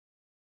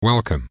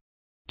Welcome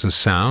to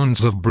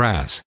Sounds of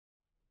Brass.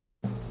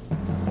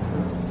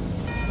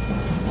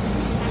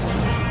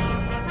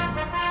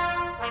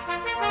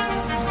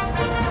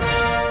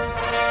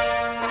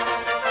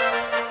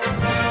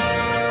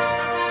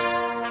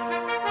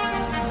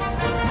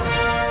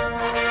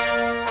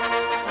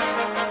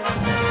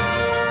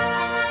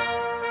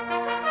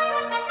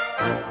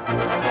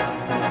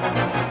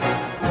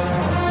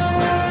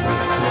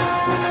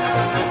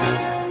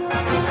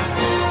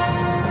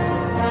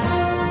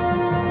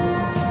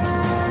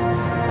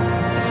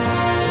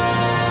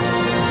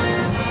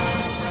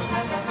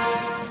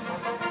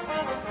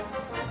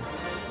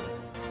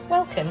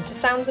 Welcome to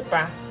Sounds of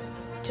Brass.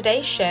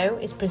 Today's show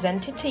is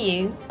presented to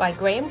you by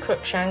Graham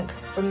Cruikshank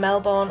from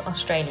Melbourne,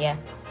 Australia.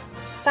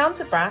 Sounds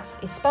of Brass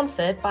is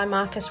sponsored by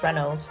Marcus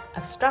Reynolds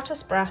of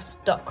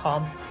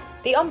stratusbrass.com,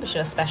 the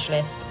embouchure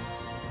specialist.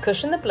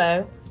 Cushion the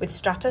blow with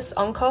Stratus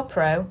Encore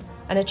Pro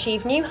and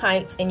achieve new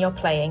heights in your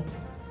playing.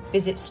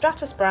 Visit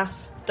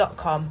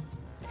stratusbrass.com.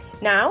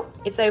 Now,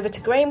 it's over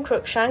to Graham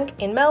Cruikshank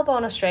in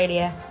Melbourne,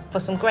 Australia for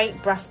some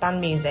great brass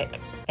band music.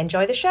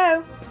 Enjoy the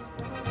show!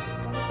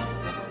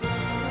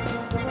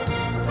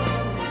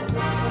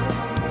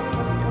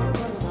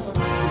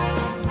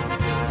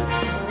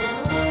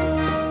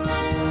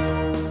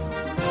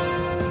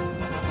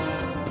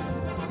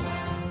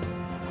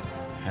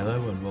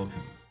 Hello and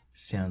welcome,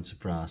 Sounds of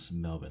Brass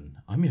in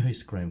Melbourne. I'm your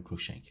host, Graham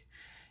Cruikshank,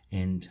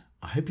 and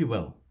I hope you're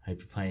well. I hope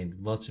you're playing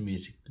lots of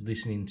music,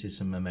 listening to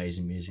some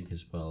amazing music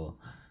as well.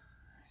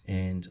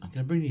 And I'm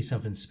going to bring you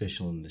something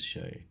special in this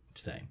show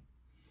today.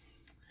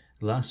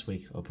 Last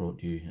week, I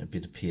brought you a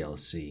bit of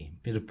PLC, a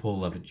bit of Paul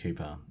Lovett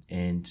Cooper,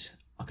 and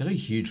I got a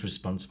huge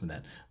response from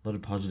that. A lot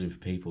of positive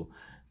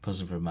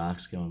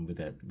remarks going with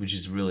that, which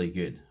is really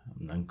good.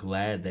 I'm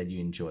glad that you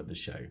enjoyed the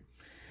show.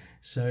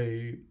 So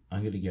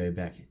I'm going to go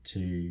back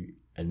to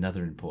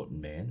another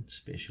important man,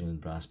 special in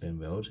the brass band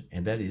world,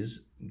 and that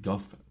is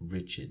Goff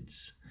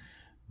Richards.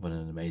 What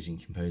an amazing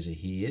composer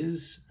he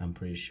is. I'm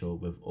pretty sure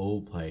we've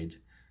all played,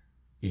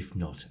 if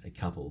not a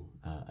couple,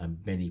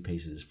 many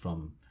pieces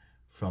from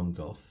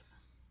Goff.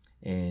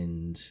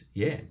 And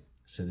yeah,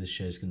 so this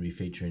show is going to be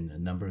featuring a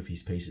number of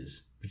his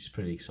pieces, which is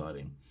pretty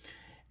exciting.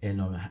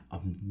 And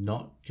I'm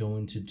not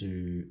going to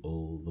do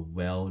all the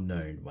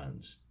well-known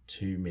ones,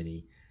 too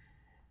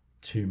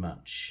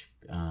much,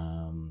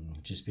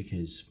 just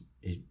because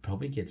it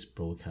probably gets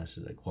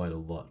broadcasted quite a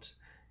lot,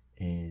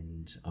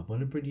 and I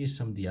want to bring you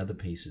some of the other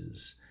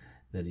pieces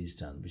that he's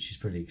done, which is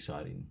pretty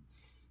exciting.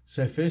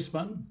 So first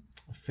one,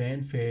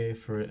 Fanfare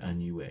for a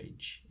New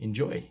Age.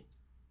 Enjoy.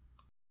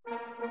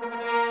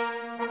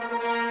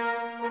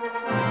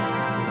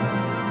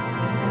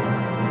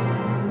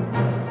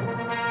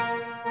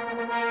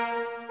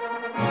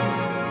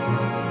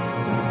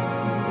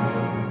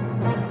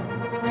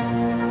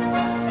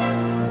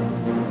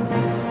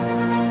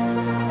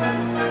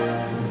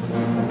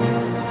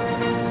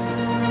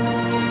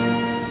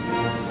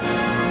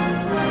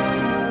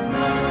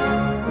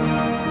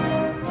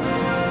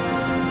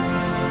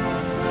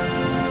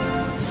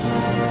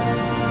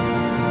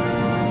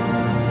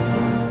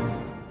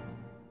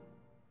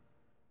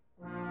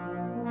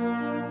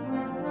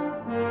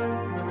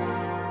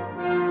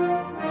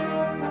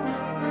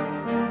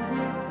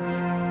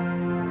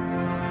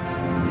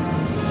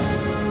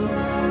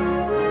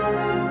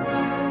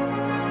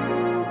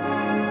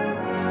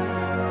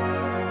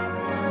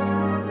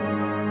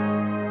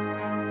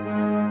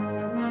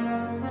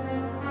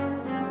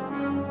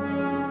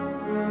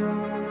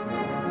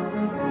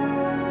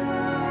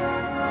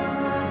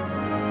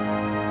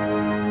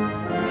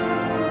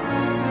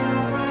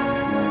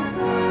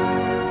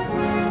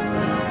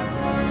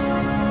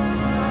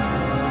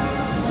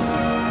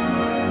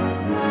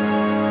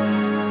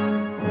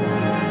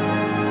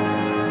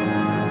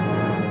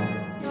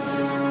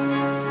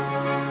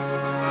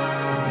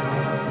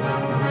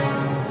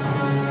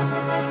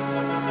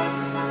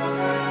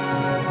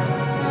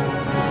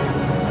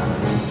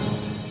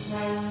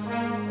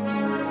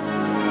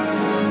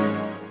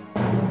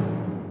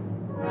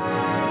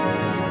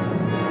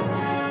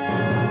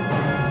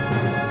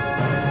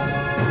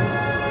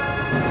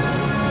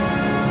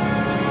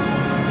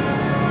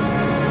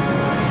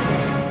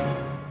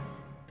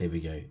 There we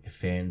go, A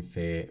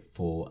Fanfare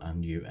for a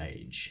New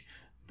Age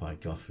by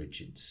Goff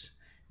Richards.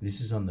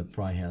 This is on the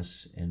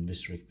Brighthouse and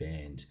Misteric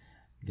Band,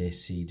 their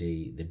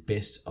CD, The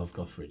Best of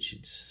Goff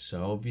Richards.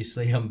 So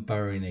obviously I'm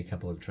borrowing a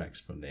couple of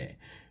tracks from there,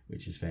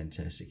 which is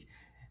fantastic.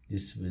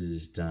 This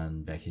was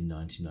done back in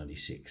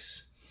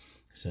 1996.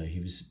 So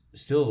he was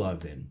still alive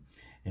then.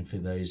 And for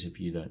those of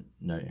you who don't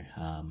know,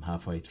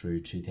 halfway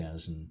through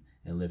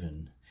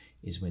 2011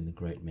 is when the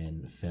great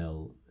man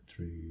fell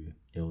through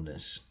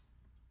illness.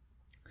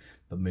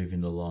 But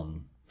moving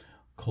along,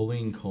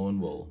 Colleen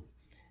Cornwall,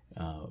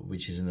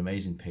 which is an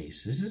amazing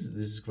piece. This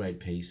is a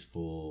great piece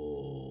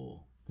for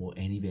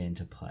any band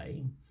to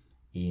play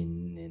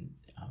in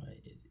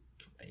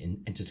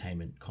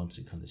entertainment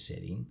concert kind of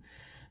setting.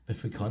 But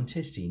for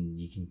contesting,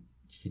 you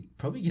could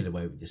probably get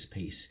away with this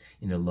piece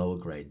in a lower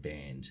grade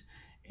band,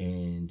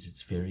 and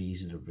it's very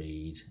easy to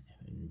read,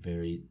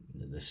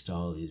 and the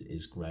style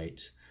is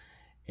great,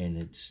 and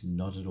it's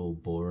not at all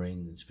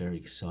boring. It's very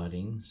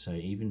exciting. So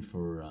even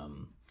for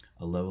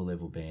a lower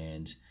level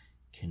band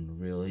can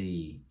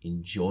really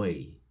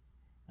enjoy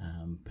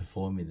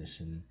performing this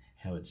and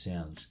how it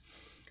sounds.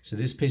 So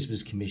this piece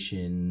was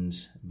commissioned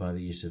by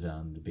the use of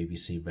the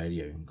BBC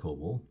radio in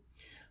Cornwall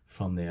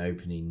from their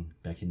opening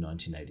back in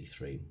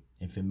 1983.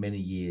 And for many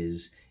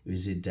years, it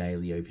was their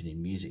daily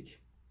opening music.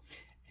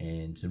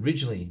 And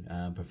originally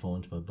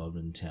performed by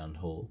Bodmin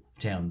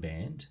Town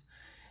Band.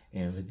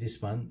 And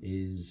this one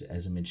is,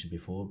 as I mentioned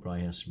before,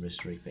 Brighouse and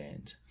Restorick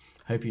Band.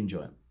 Hope you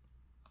enjoy it.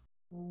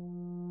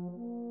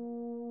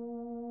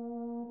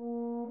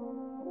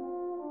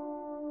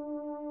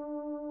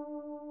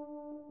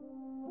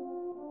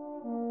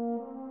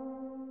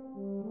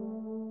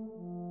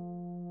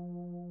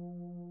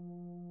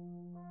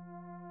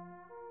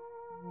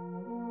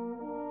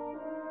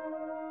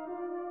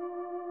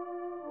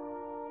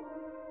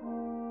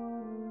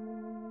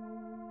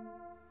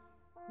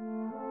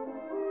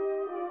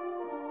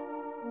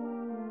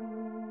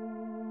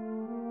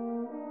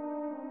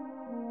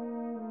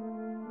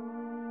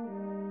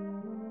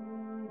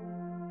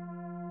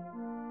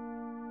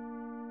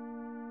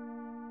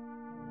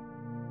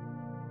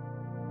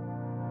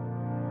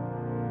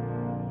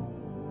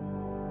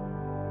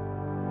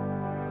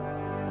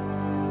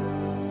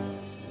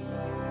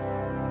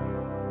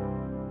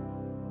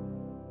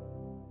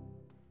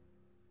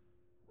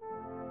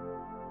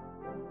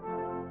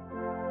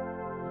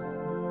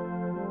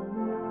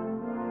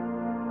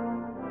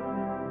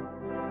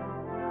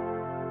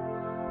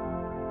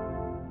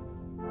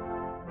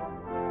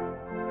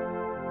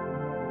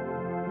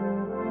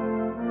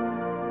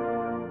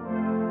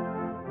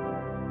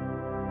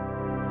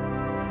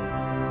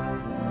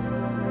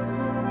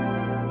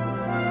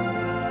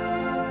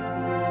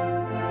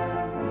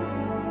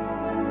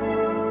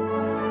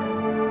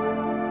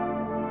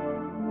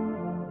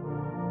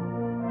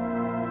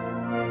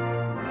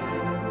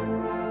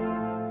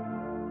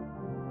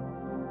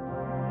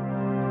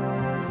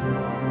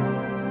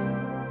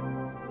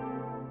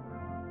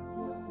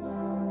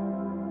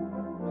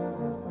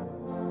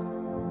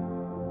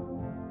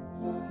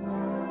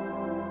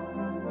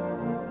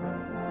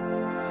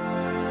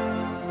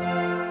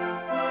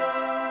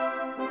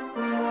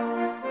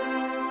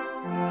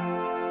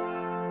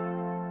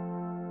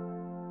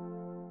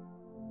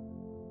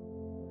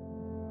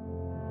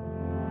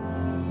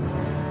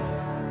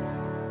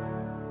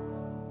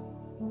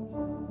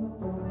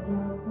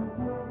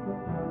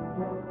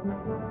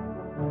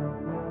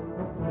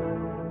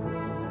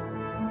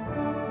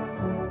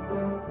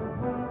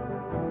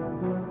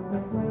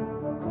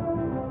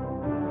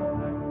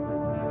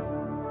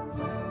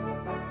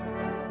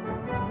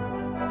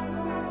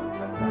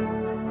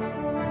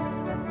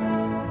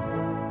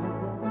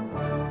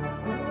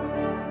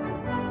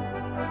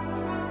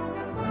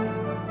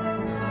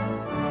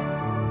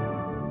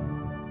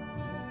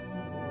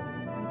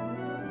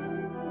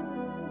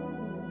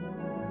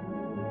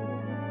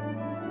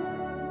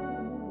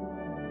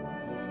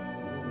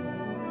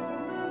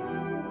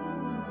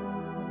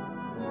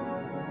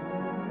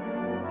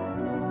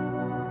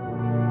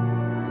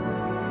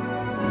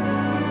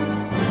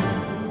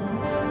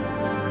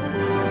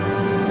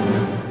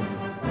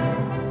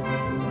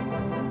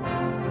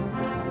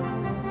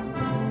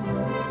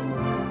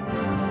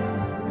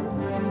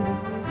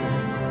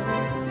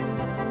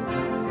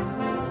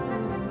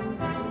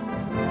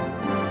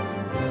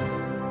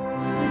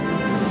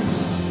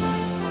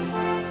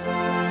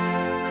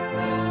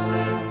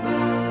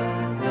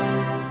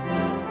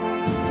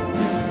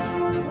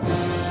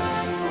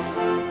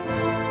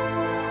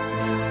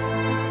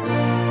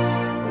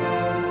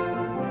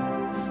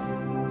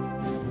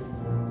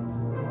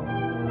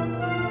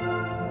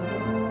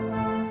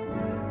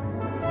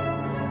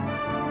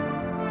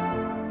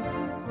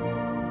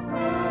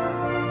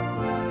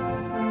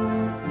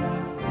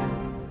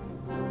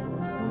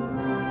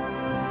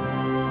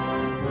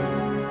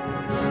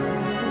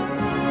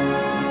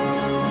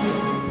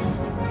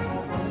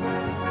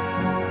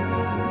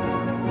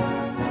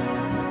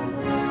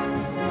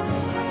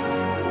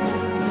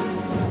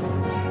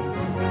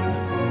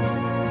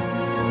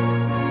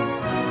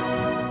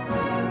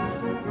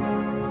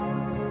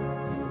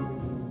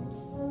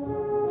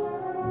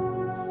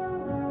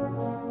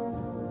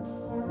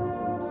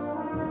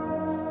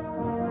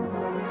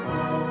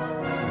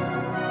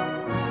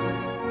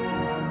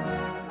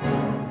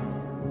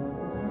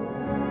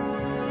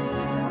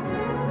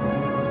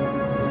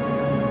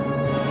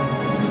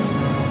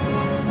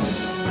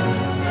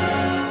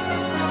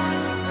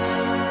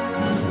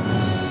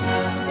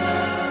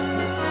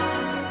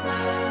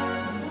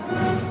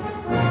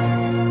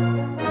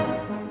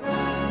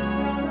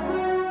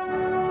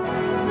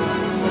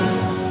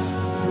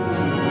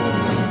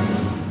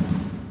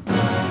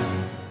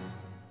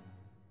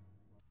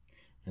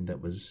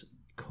 Was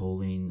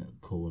Calling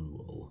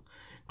Cornwall.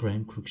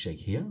 Graham Cruikshank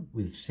here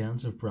with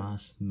Sounds of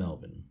Brass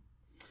Melbourne.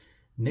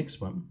 Next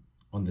one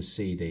on the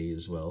CD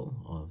as well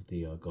of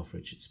the Goff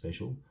Richards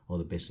special, or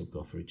the best of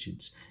Goff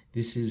Richards.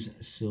 This is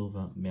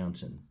Silver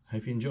Mountain.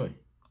 Hope you enjoy.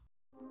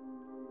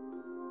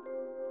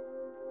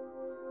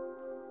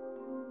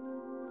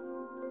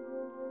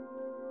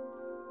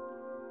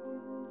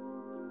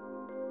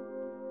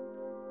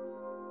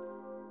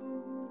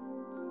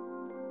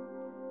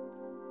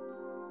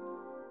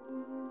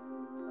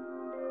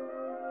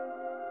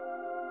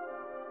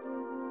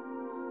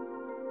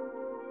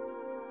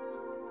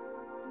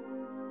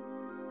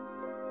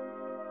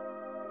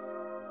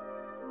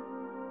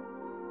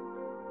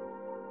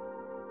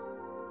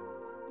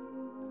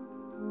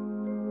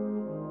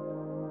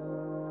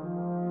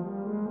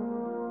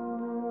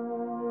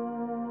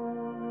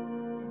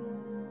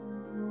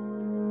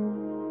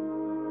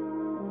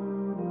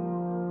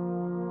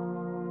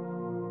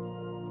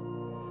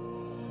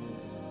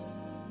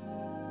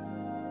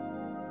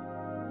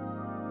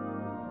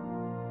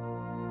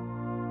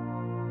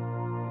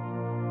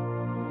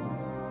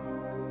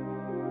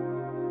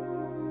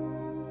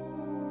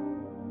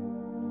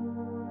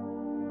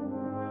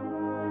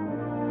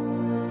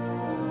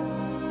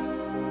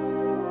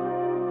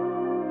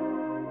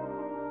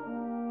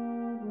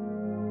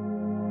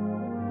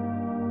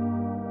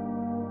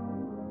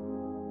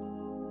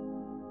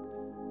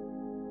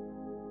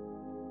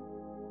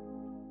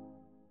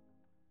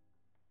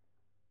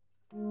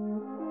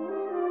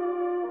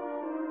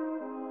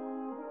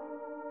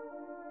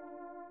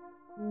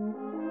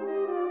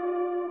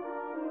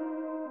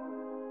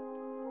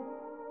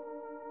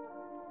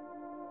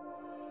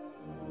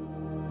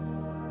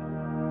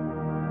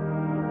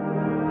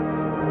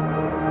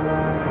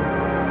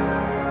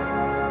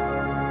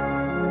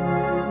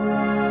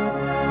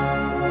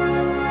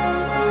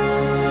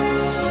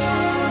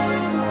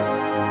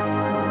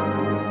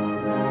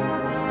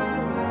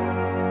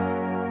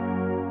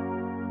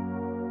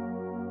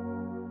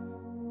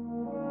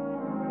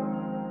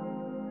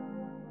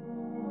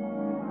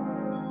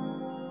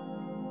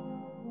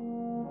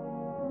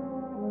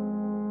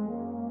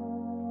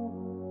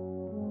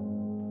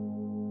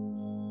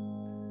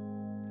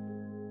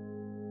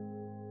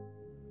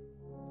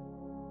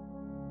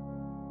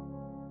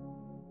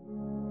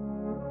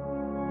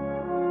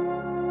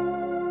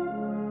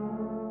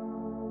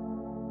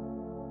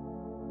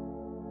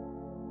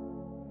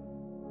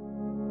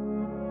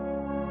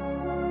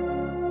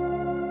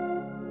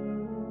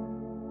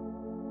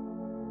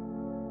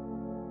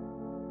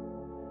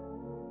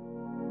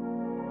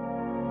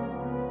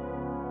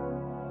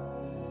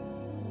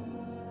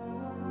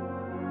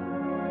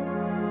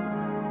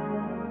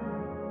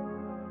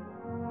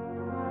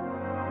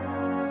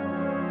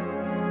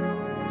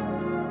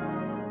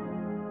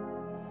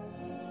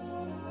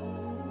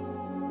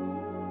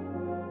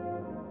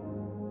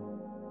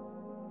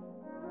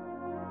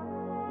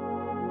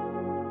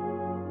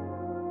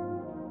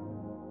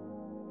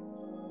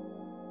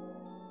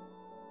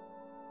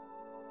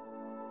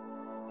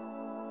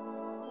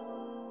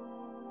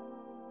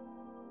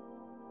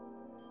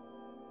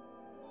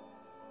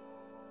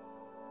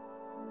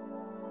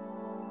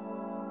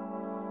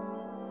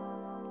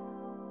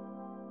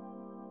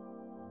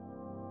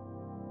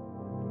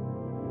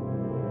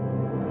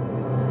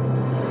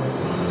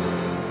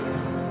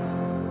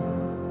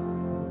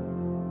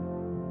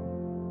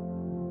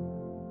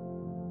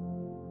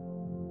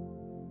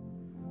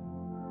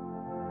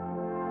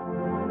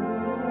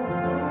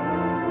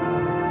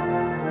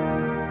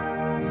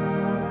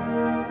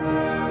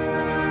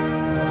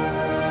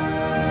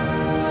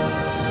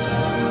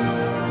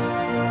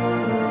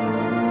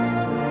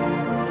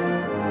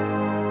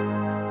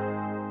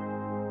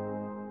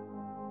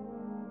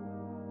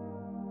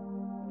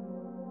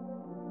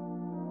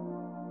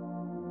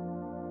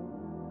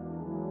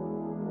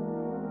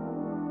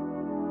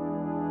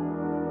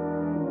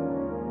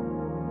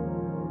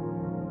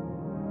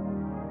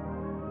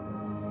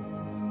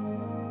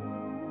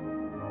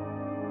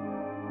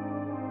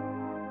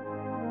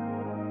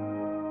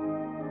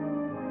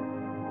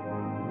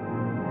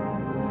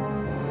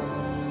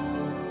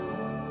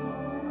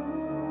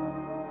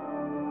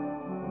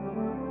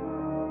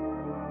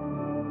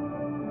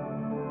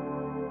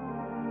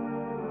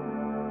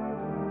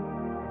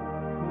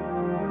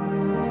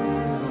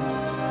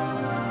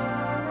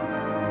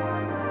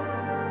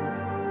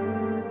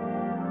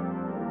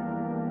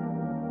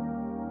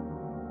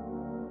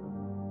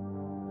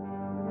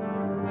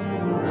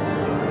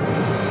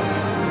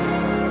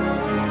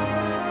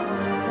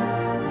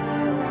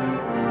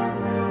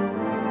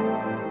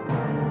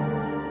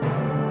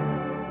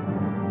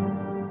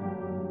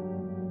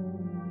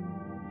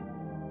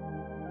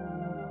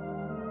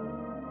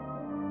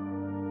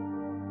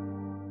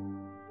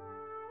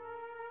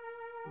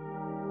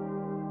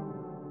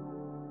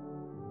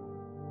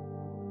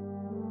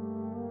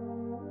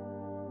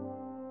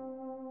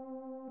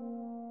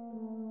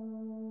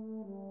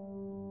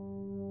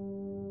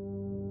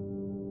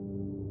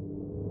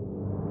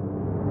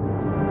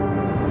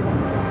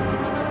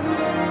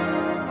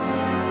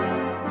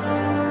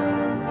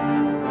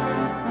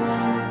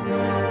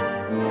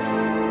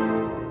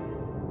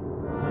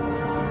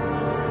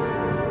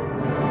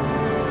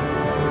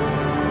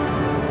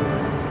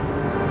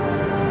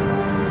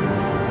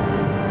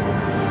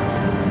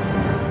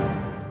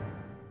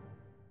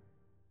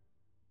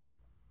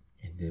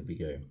 there we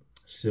go.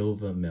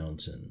 Silver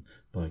Mountain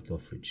by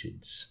Goff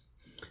Richards.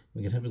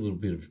 We're going to have a little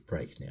bit of a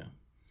break now.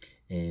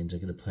 And I'm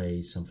going to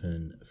play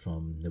something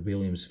from the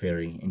Williams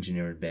Ferry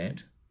Engineering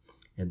Band.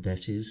 And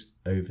that is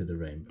Over the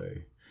Rainbow.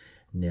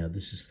 Now,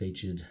 this is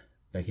featured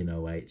back in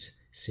 '08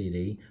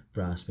 CD,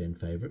 Brass Band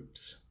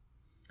Favourites,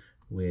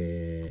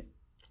 where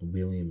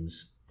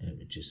Williams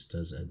just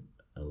does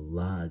a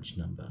large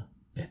number,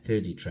 about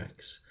 30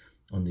 tracks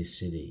on this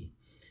CD.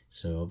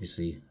 So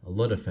obviously a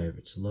lot of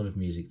favourites, a lot of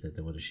music that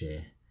they want to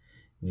share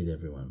with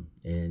everyone.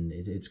 And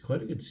it's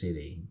quite a good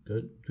CD,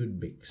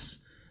 good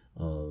mix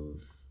of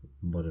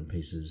modern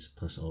pieces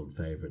plus old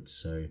favourites.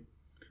 So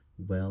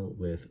well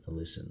worth a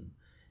listen.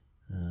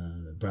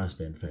 Brass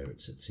Band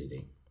Favourites at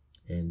CD.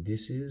 And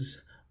this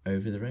is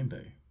Over the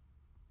Rainbow.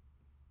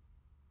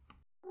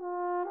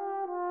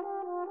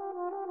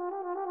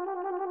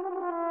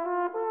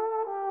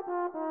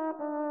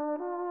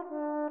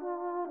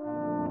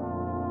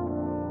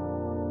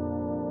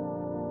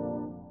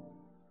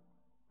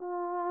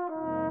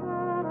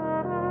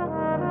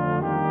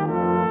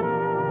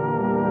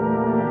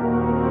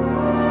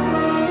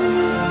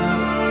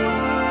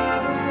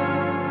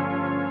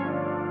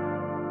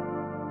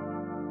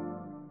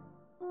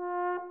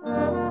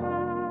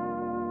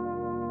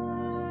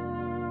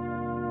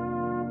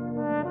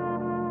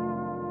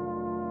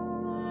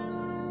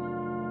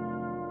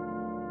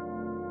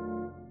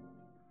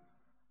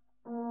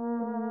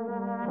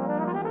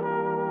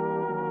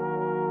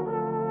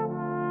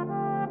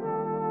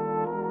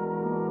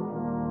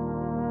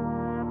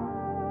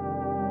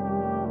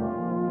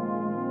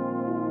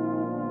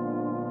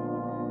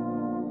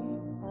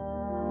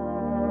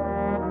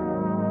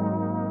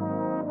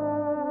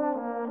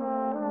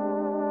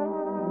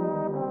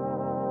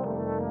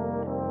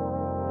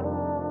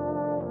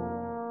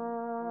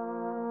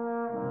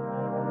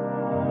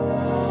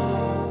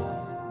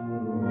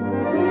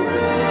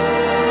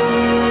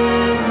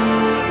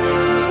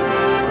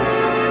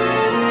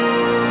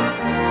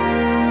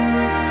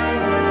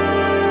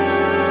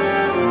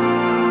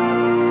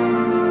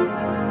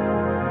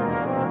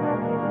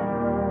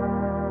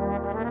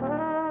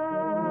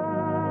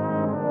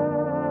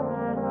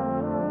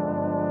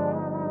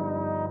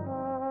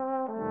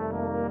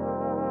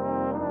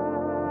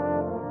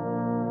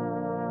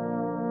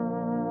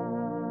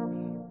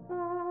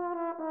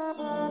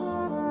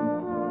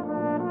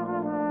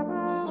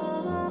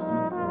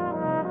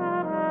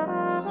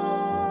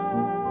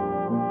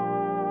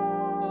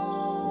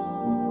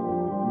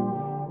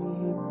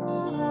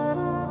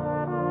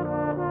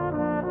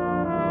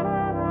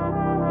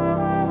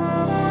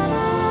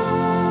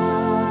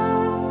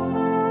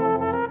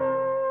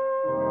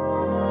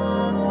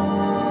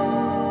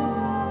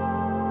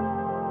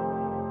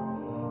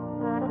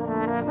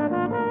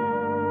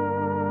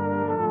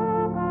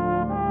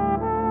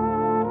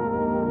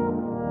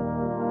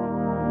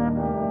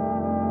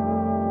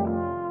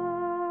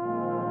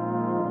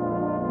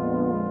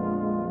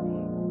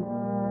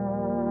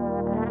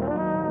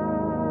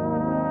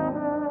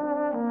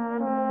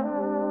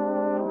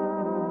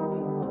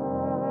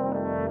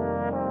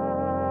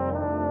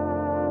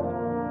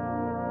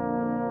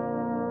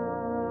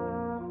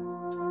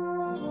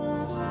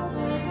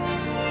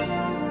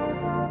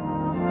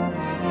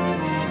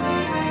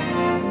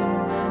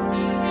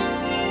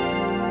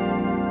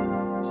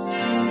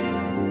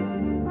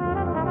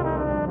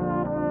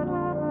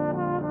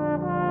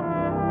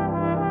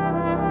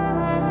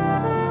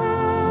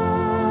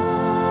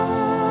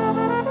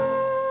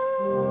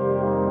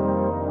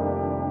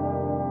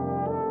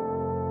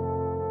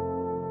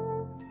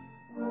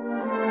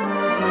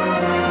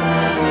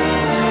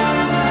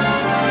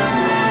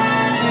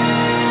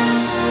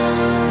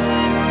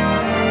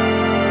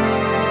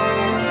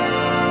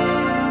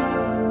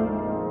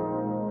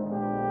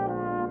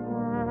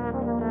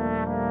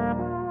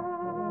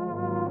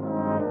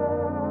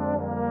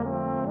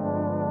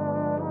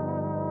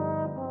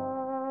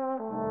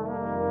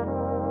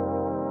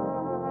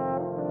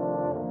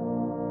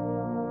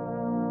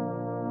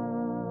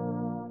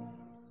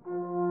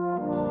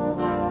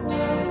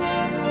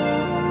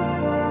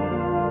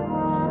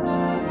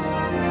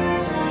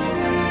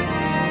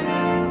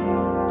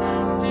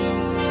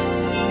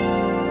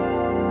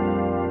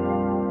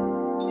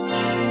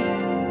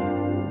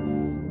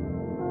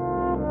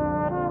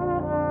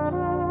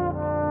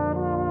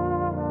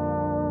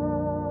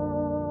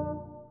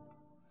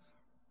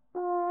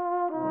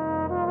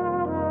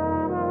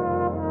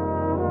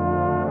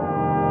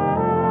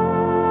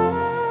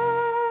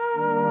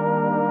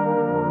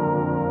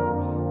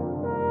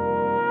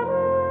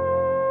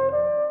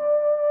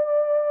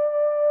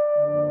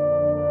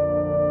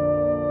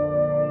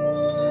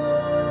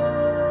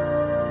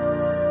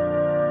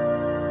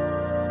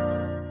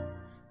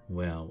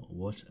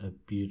 What a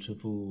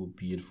beautiful,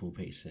 beautiful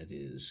piece that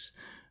is,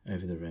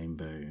 Over the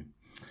Rainbow.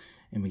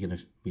 And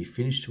we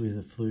finished with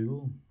a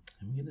flugel,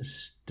 and we're going to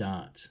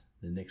start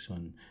the next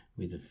one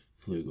with a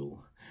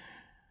flugel.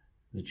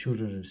 The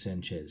Children of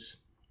Sanchez,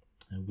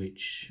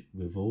 which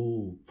we've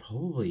all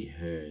probably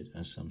heard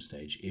at some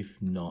stage.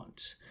 If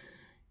not,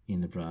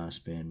 in the brass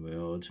band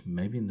world,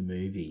 maybe in the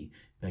movie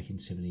back in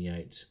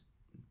 '78,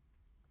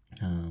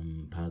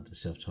 part of the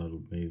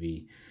self-titled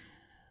movie,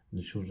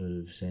 The Children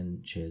of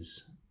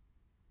Sanchez,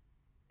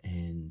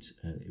 and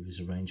it was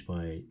arranged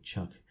by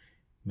Chuck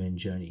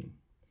Mangione,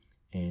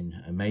 and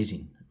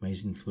amazing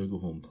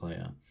flugelhorn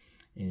player,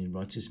 and he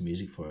writes this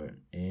music for it.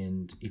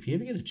 And if you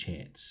ever get a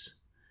chance,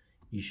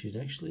 you should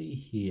actually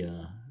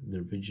hear the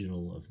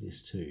original of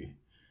this too,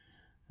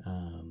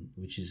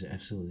 which is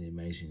absolutely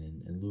amazing,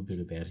 and a little bit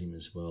about him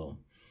as well,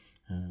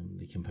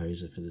 the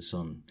composer for the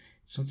song.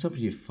 It's not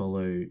something you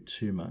follow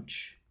too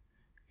much,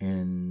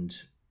 and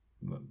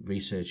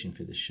researching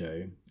for the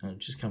show, I've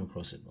just come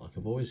across it. Like,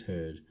 I've always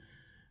heard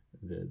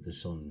the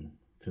song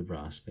for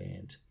brass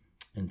band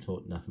and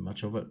thought nothing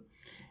much of it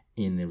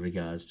in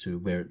regards to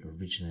where it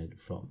originated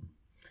from.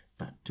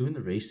 But doing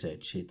the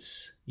research,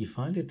 you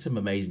find out some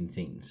amazing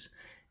things.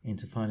 And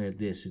to find out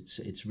this,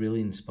 it's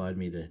really inspired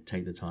me to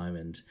take the time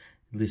and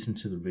listen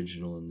to the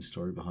original and the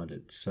story behind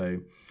it. So,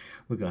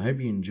 look, I hope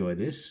you enjoy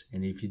this.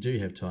 And if you do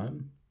have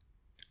time,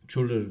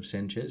 Children of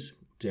Sanchez,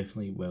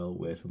 definitely well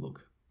worth a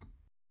look.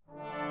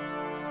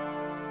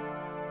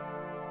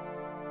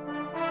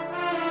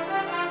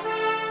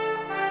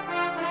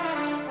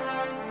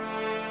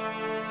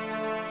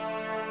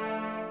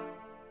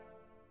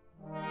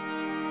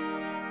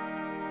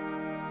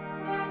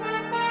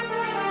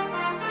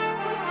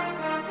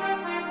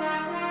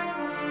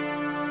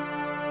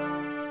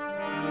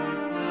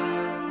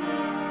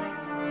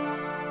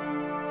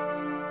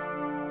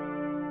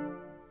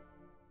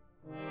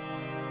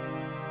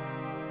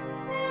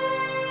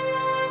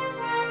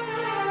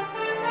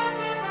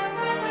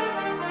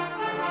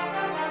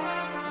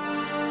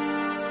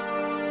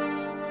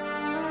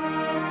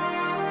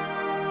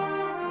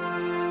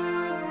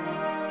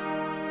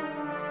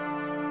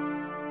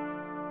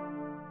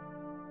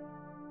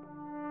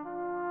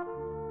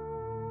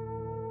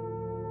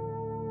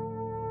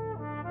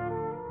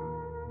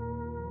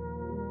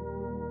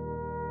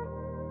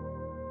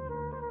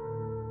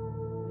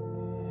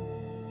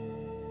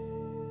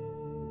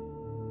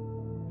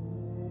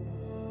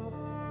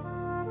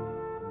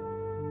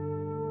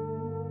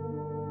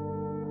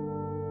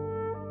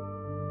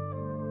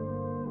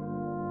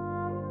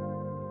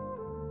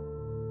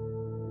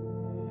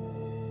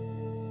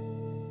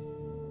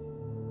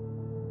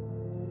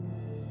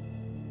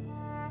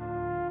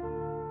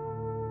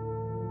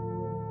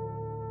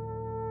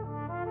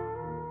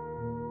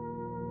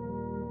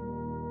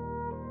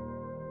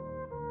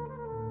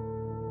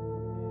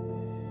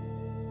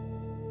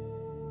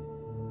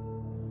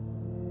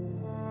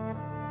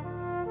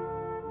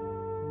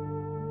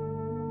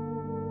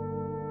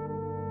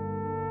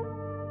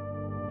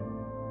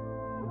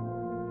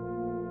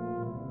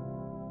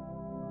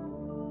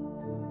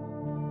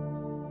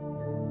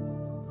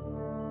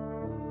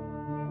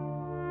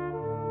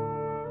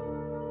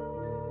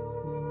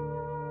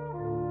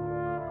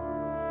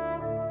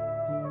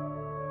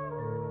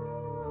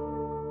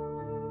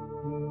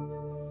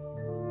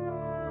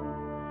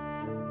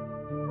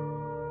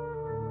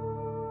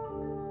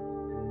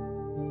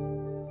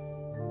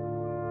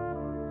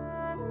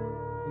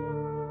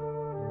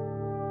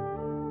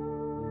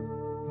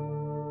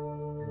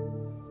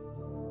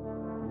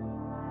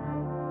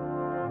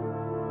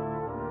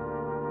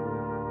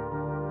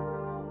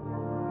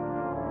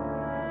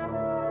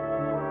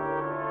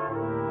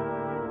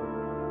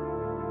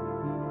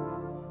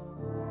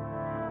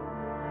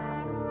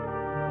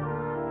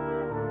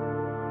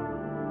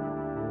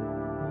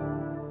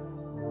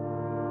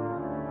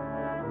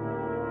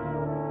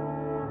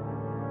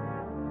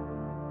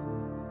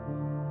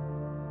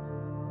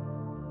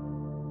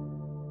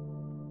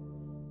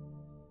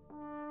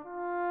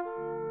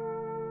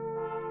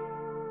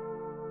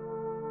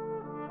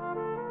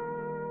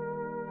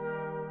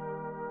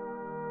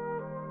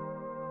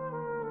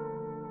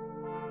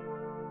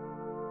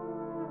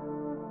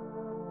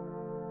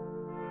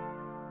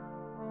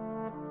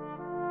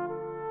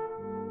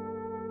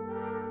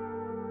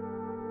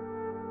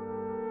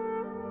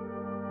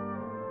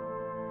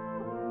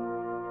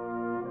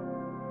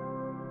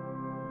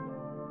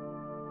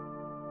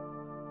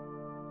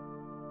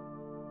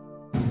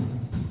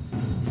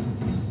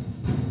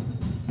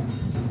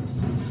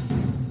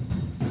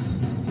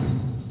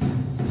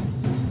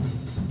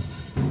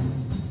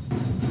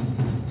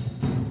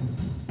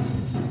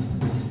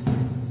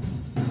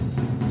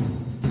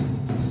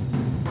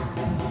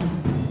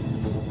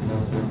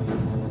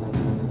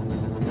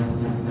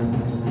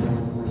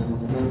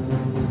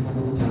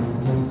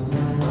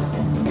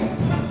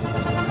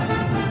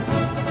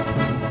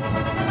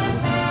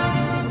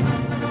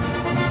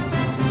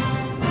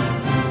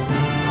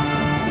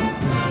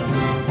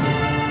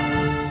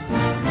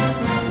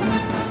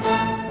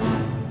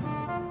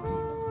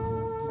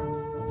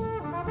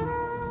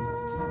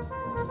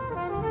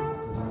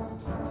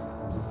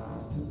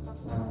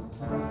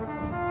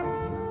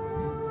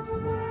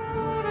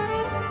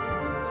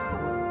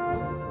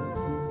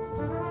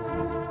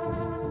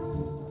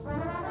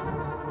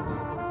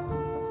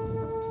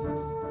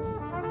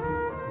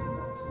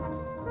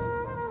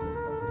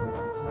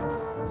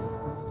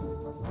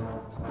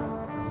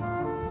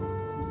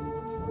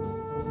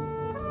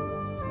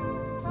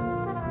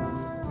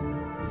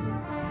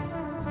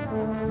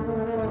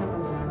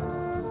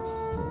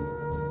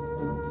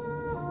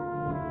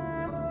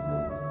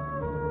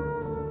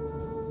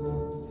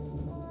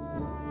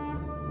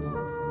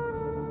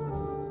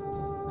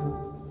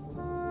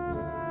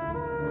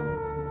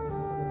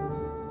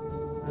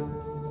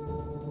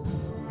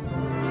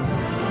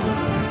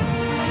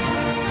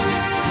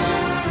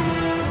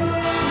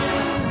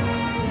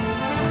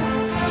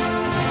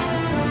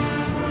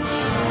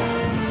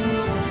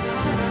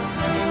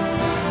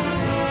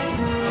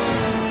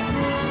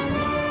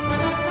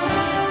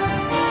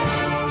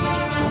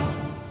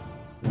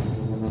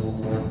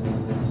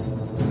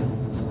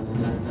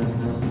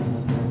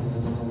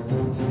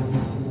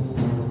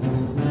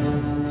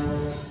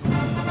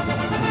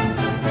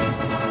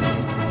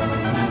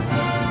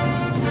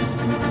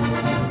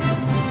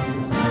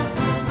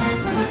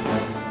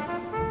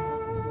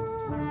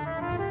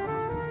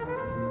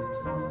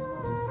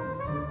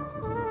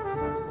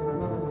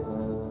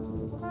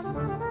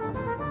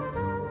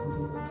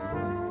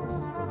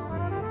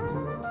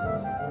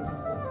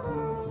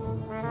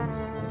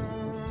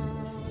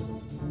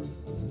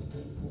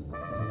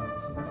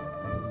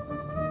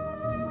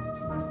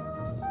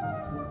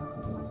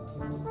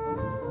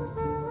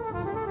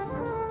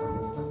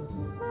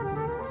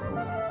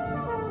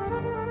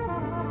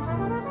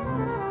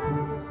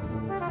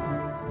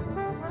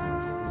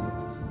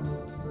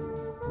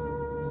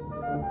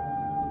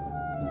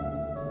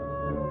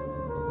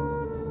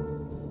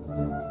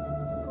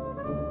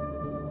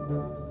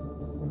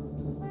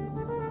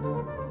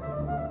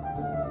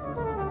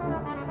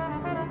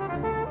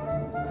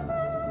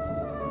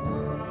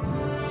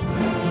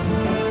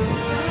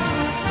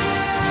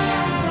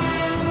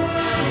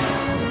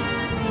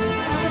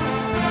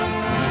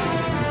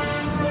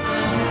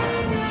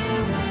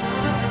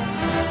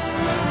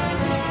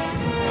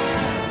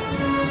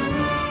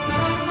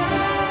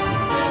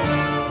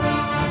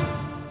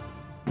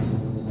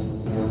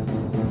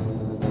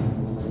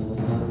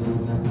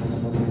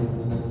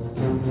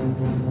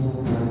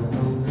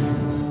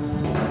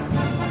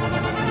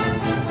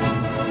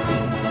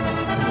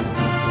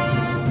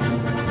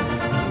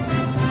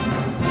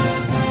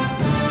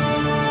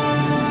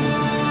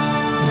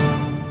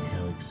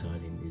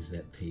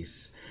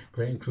 piece.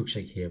 Graham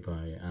Cruikshank here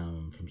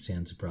from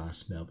Sounds of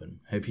Brass, Melbourne.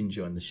 Hope you're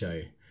enjoying the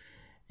show.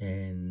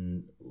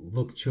 And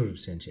look, Children of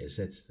Sanchez,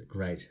 that's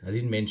great. I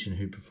didn't mention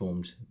who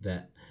performed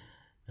that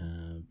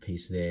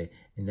piece there,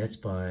 and that's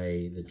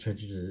by the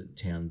Treasure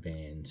Town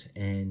Band.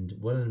 And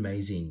what an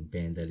amazing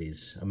band that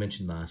is. I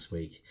mentioned last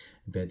week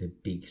about the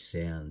big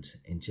sound,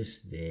 and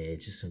just a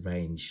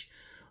range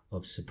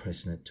of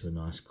suppressing it to a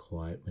nice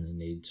quiet when they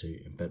need to,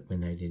 but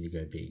when they need to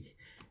go big,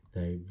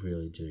 they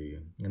really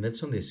do. And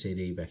that's on their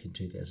CD back in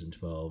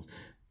 2012,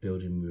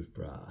 Building with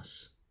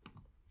Brass.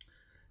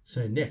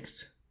 So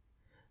next,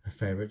 a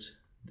favourite,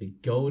 The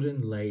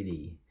Golden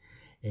Lady.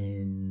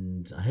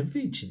 And I have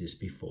featured this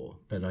before,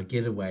 but I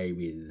get away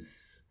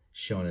with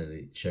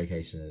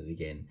showcasing it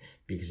again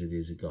because it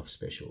is a goth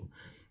special.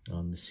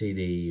 On the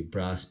CD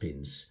Brass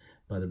Pins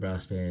by the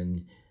brass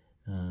band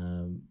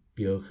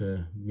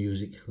Björka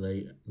Music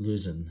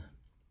Lösen.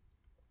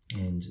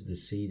 And the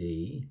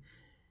CD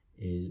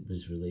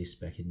was released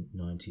back in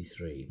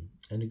 93.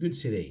 And a good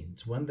CD.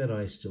 It's one that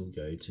I still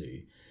go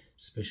to,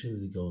 especially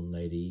with The Golden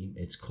Lady.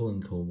 It's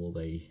Colin Cornwall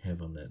they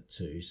have on that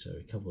too, so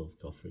a couple of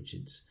Goff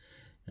Richards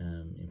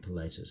in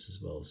Pilatus as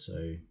well.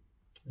 So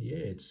yeah,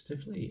 it's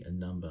definitely a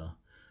number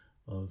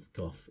of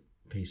goth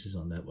pieces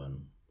on that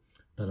one,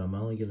 but I'm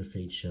only going to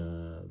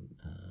feature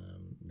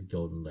The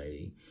Golden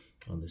Lady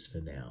on this for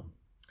now.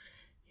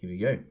 Here we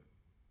go.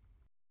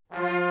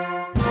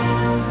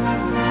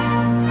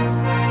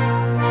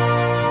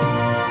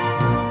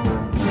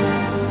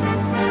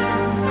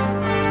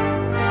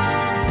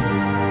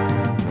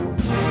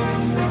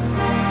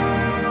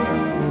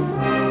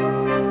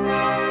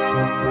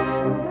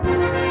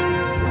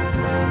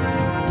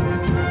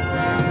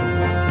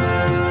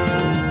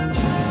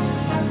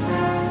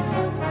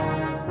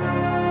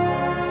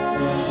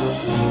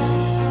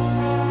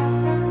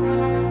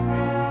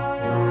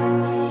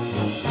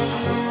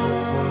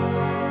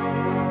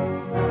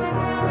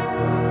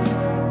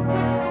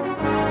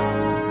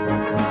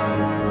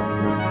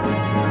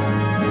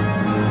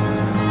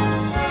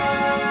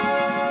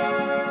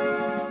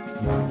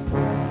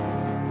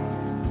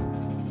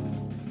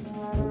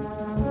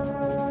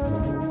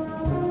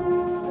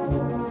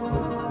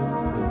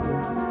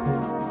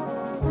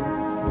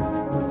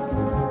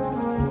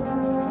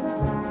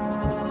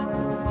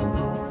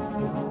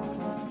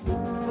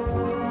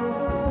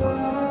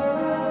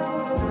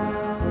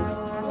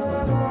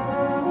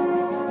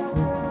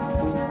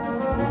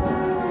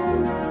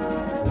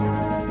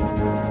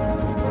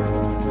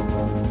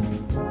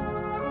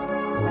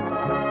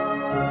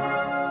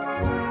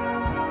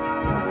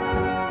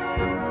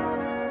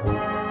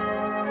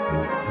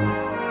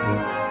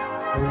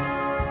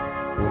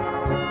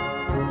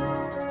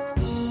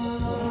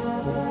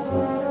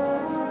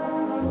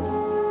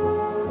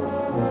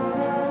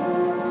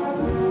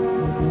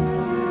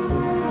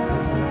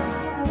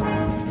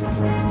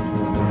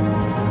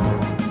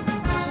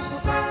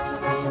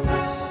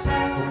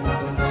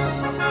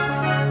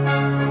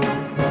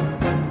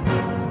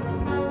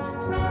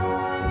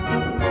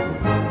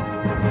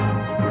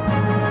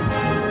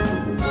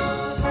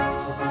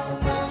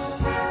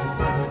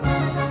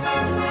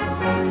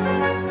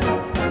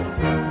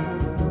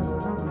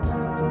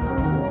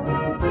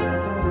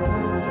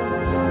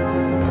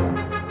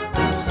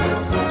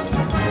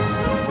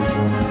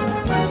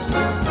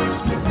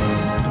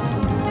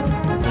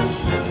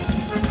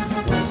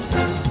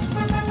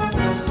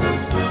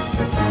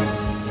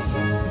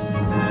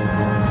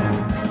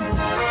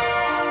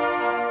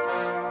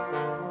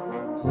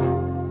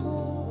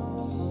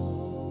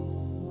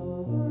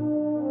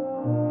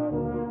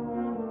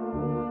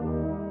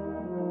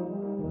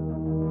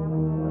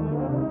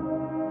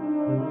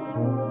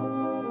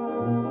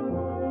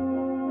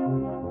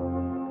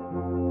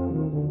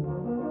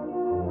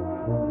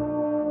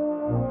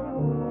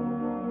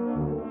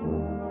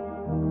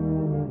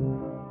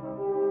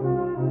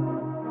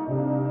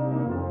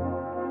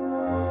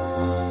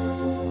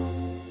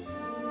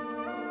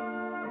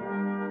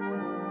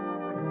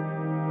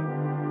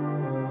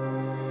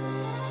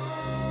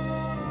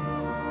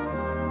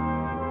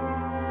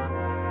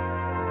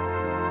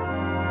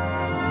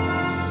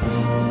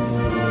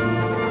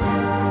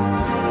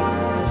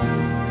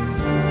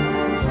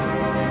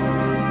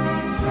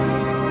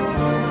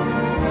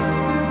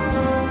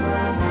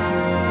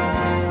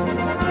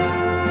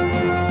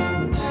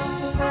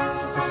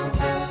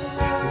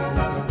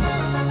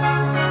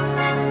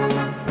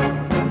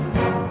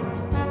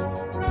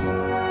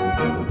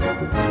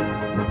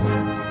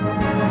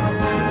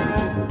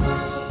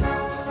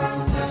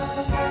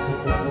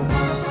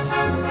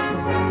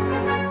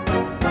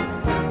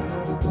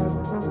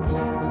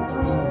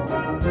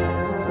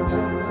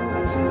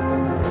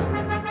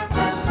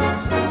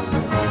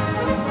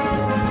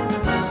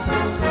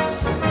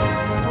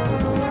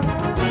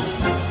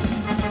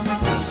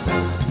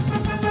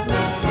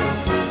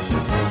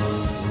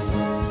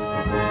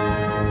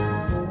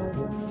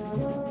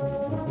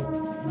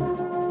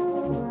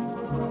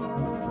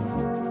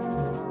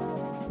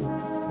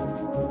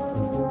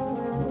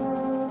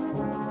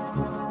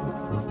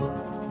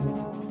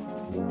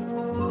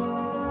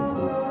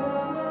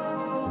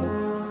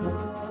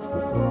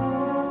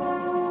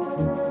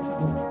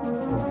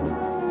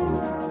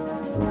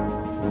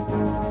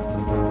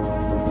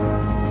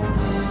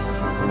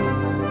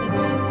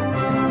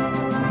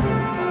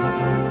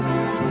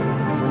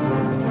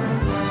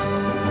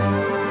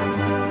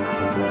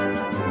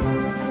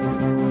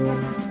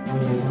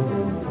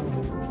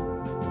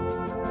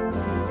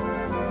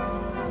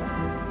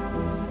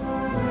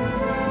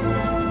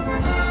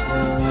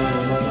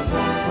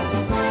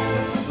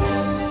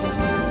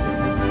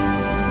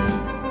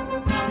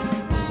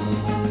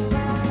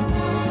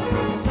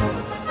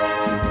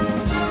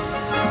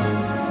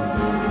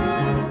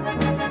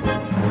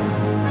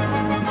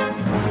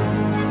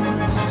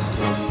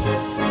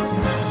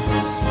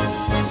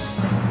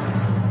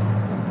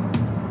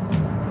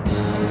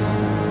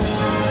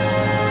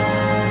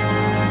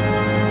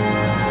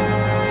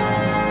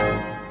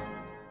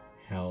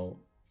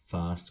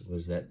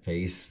 that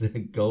piece, The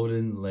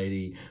Golden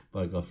Lady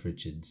by Goff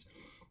Richards.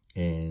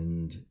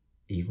 And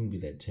even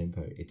with that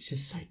tempo, it's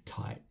just so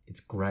tight. It's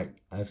great.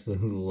 I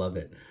absolutely love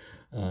it.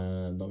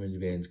 Not many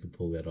bands could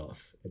pull that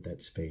off at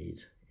that speed,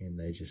 and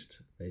they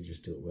just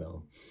do it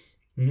well.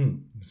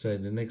 So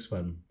the next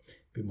one, a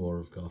bit more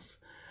of Goff.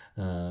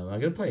 I'm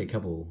going to play a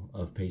couple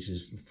of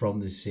pieces from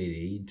this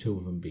CD, two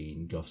of them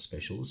being Goff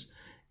specials.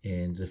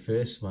 And the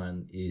first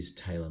one is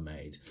Tailor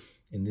Made.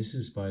 And this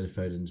is by the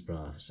Foden's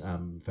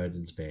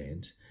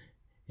Band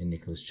and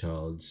Nicholas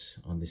Childs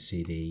on the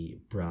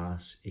CD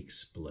Brass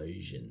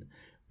Explosion,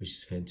 which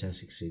is a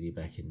fantastic CD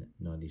back in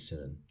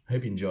 97.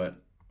 Hope you enjoy it.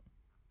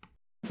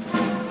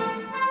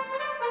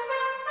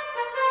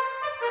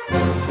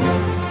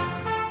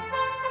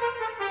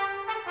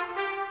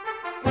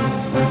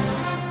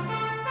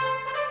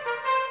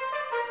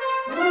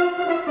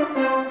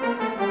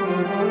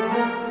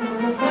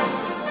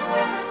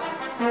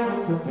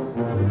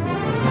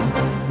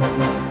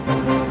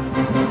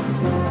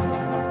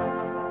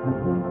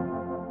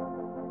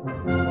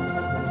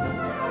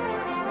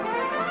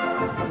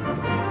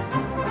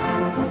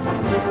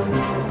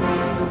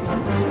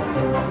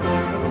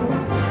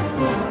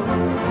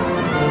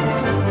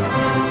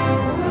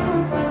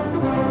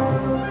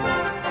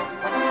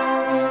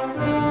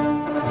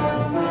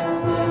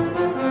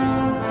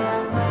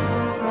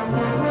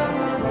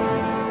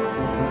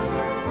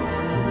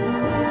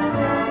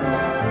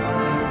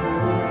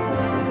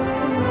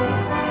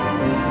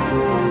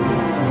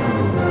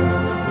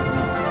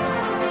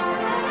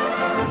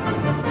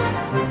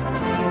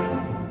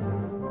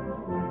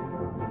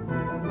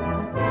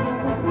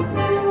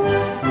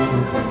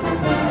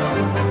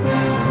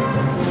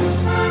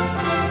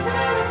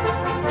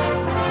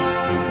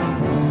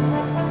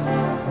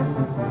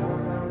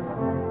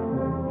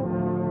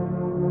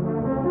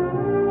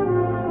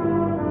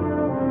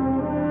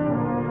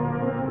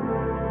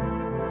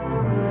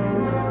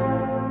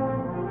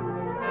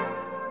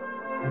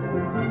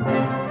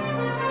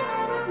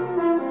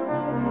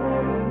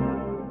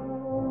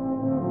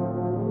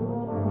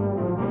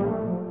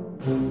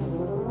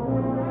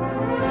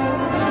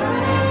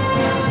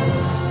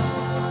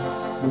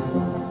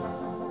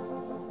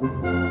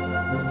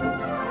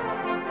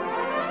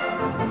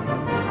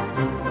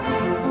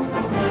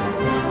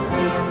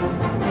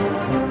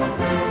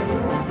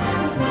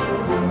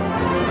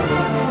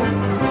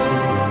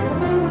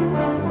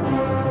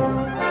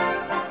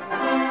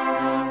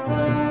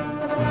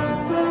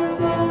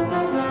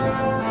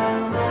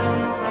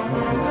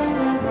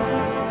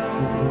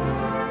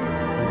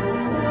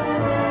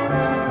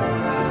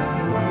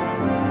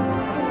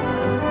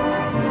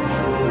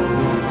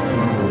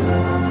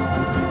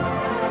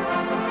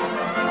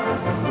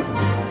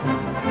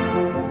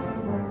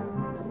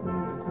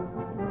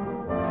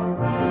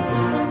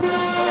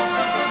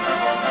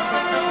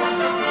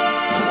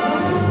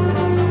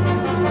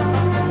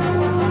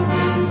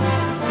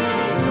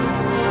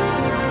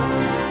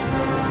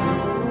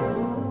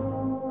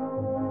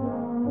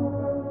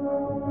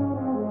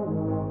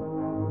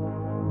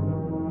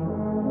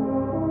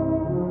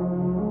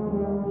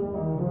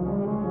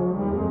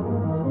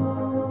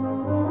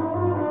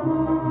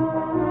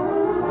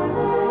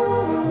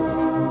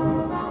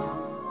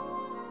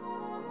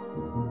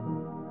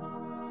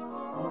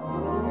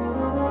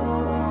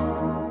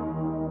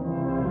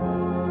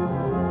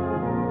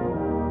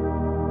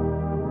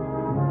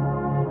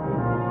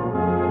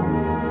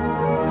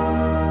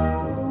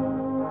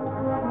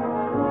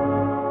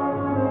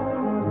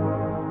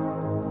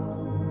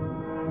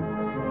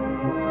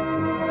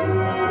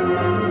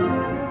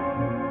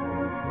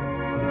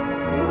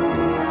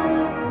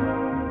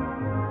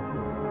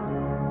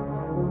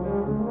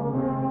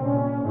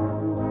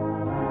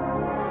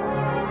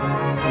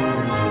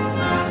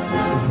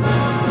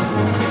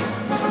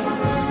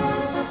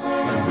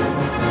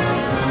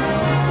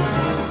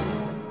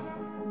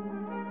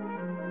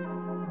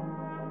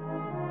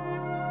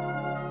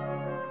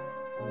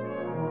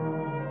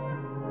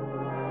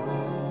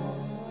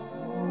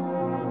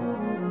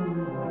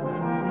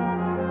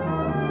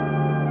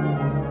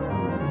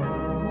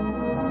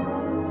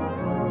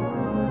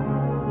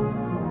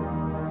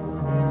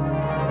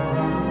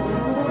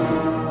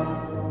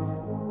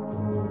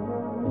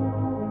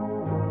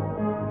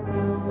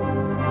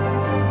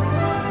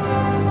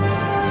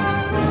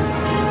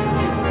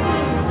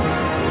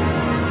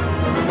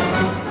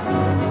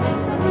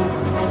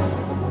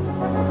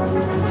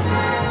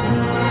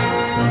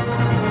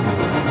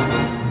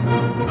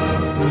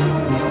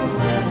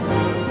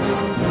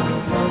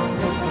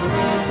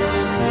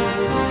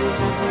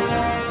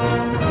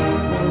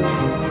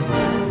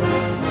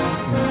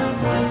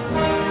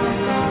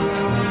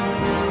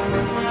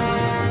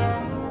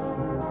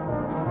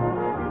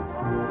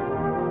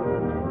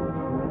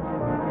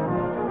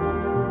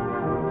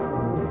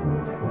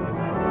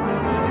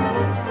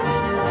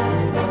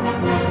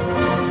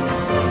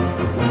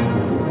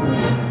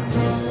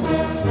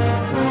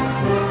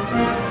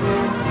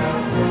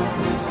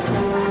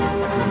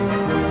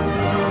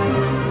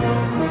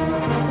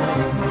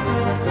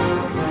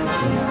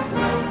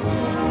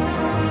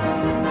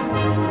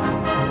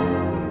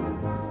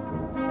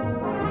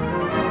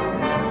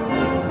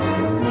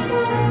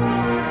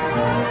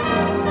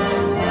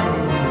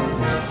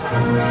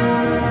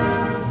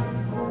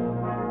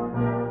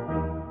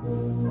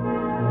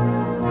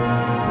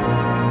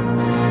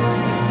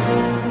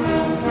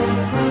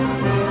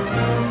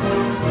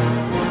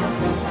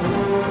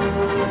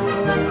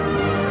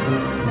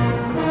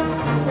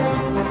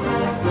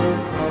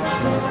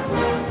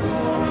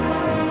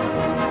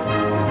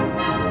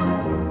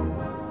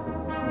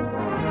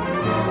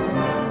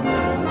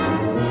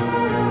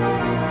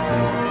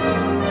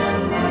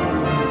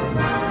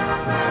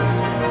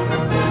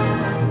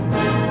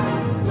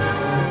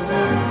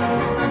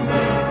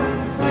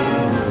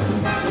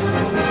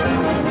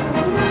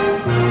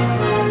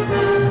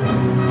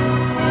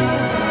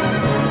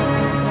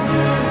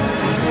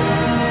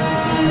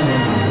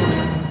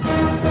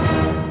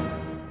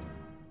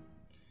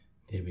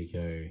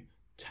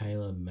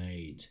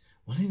 Tailor-Made.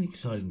 What an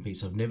exciting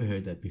piece. I've never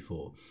heard that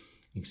before,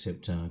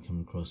 except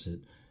coming across it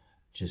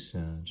just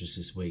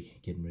this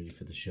week, getting ready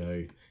for the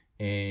show.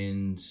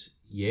 And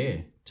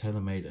yeah,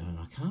 Tailor-Made, and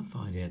I can't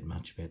find out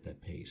much about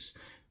that piece,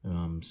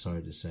 I'm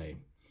sorry to say.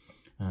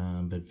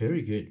 But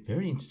very good,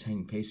 very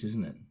entertaining piece,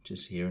 isn't it?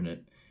 Just hearing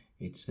it.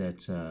 It's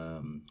that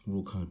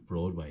real kind of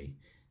Broadway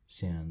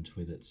sound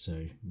with it.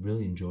 So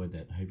really enjoyed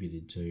that. I hope you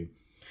did too.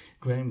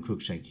 Graham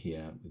Cruikshank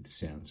here with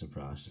Sounds of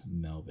Brass,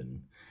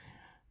 Melbourne.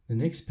 The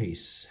next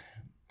piece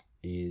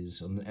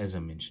is, as I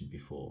mentioned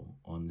before,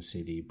 on the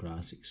CD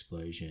Brass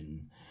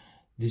Explosion.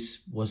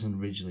 This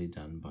wasn't originally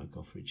done by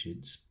Goff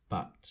Richards,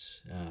 but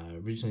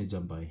originally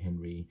done by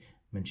Henry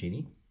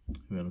Mancini,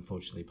 who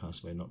unfortunately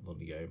passed away not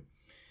long ago,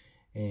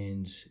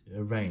 and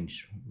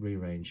rearranged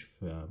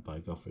by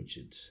Goff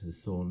Richards, the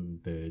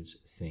Thornbirds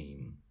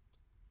theme.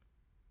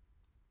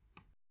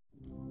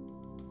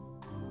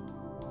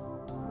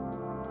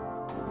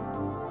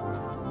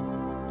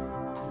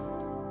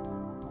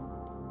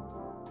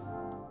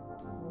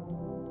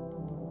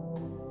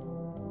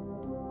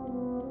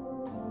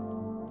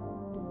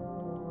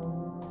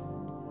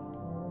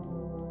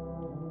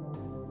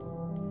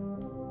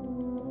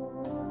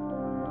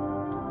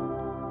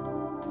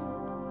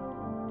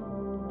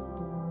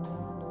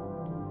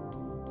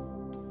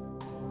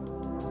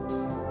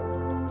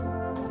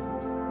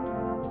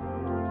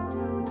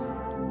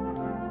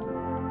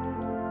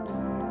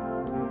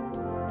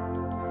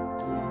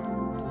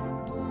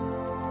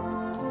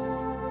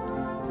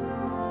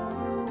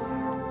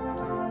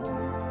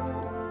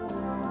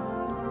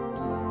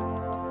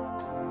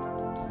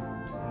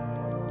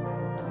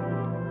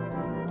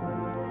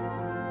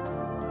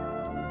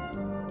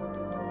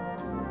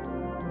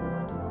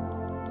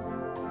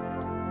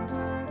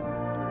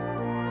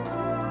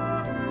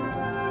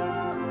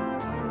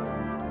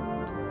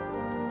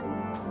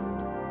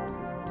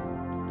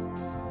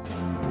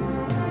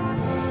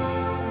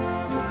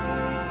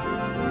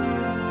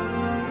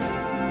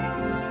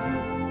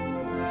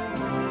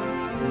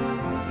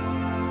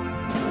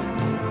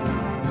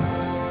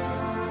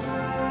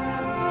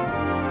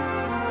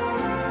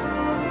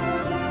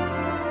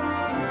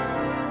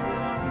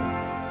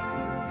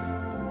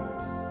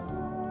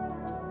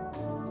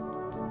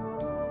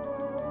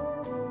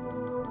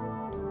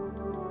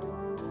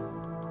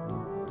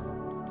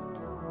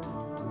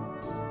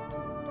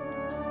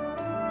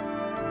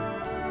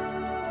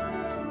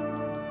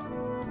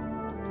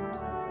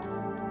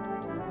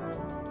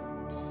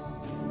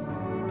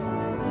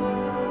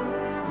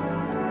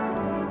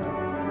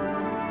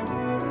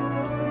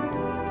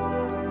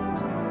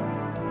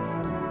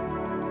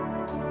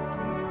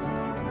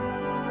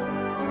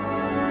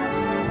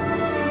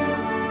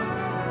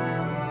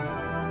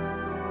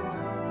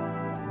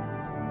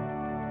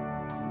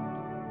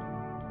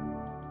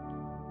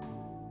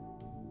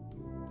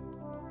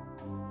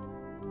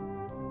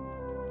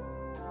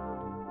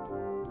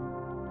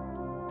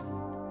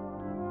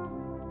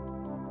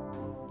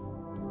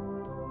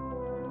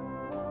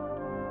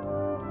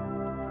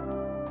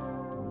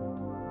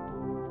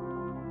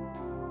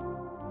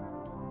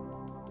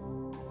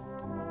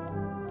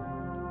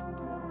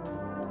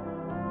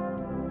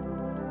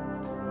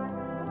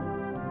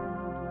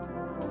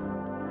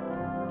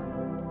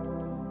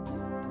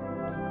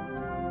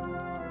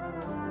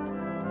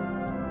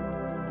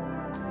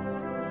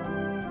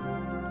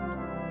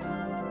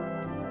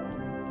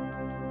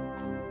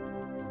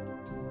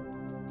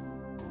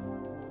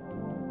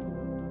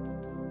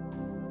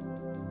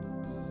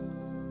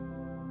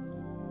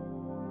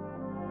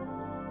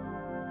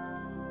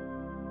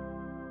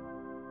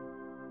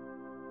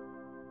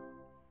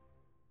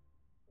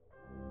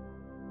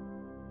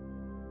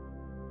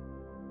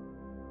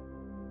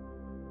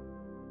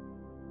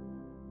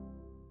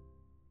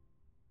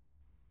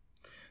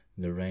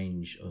 The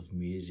range of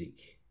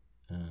music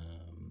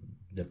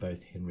that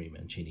both Henry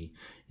Mancini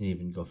and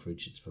even Goff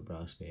Richards for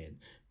brass band,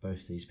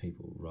 both these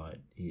people write,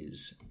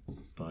 is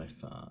by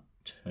far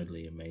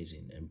totally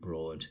amazing and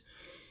broad.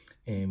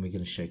 And we're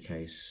going to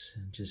showcase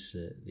just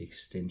the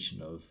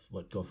extension of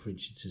what Goff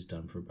Richards has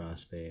done for a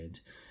brass band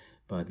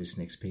by this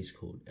next piece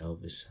called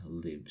Elvis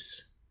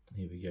Lives.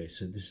 Here we go.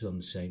 So this is on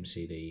the same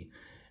CD,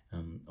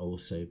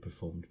 also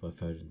performed by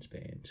Foden's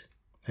band.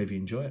 Hope you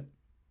enjoy it.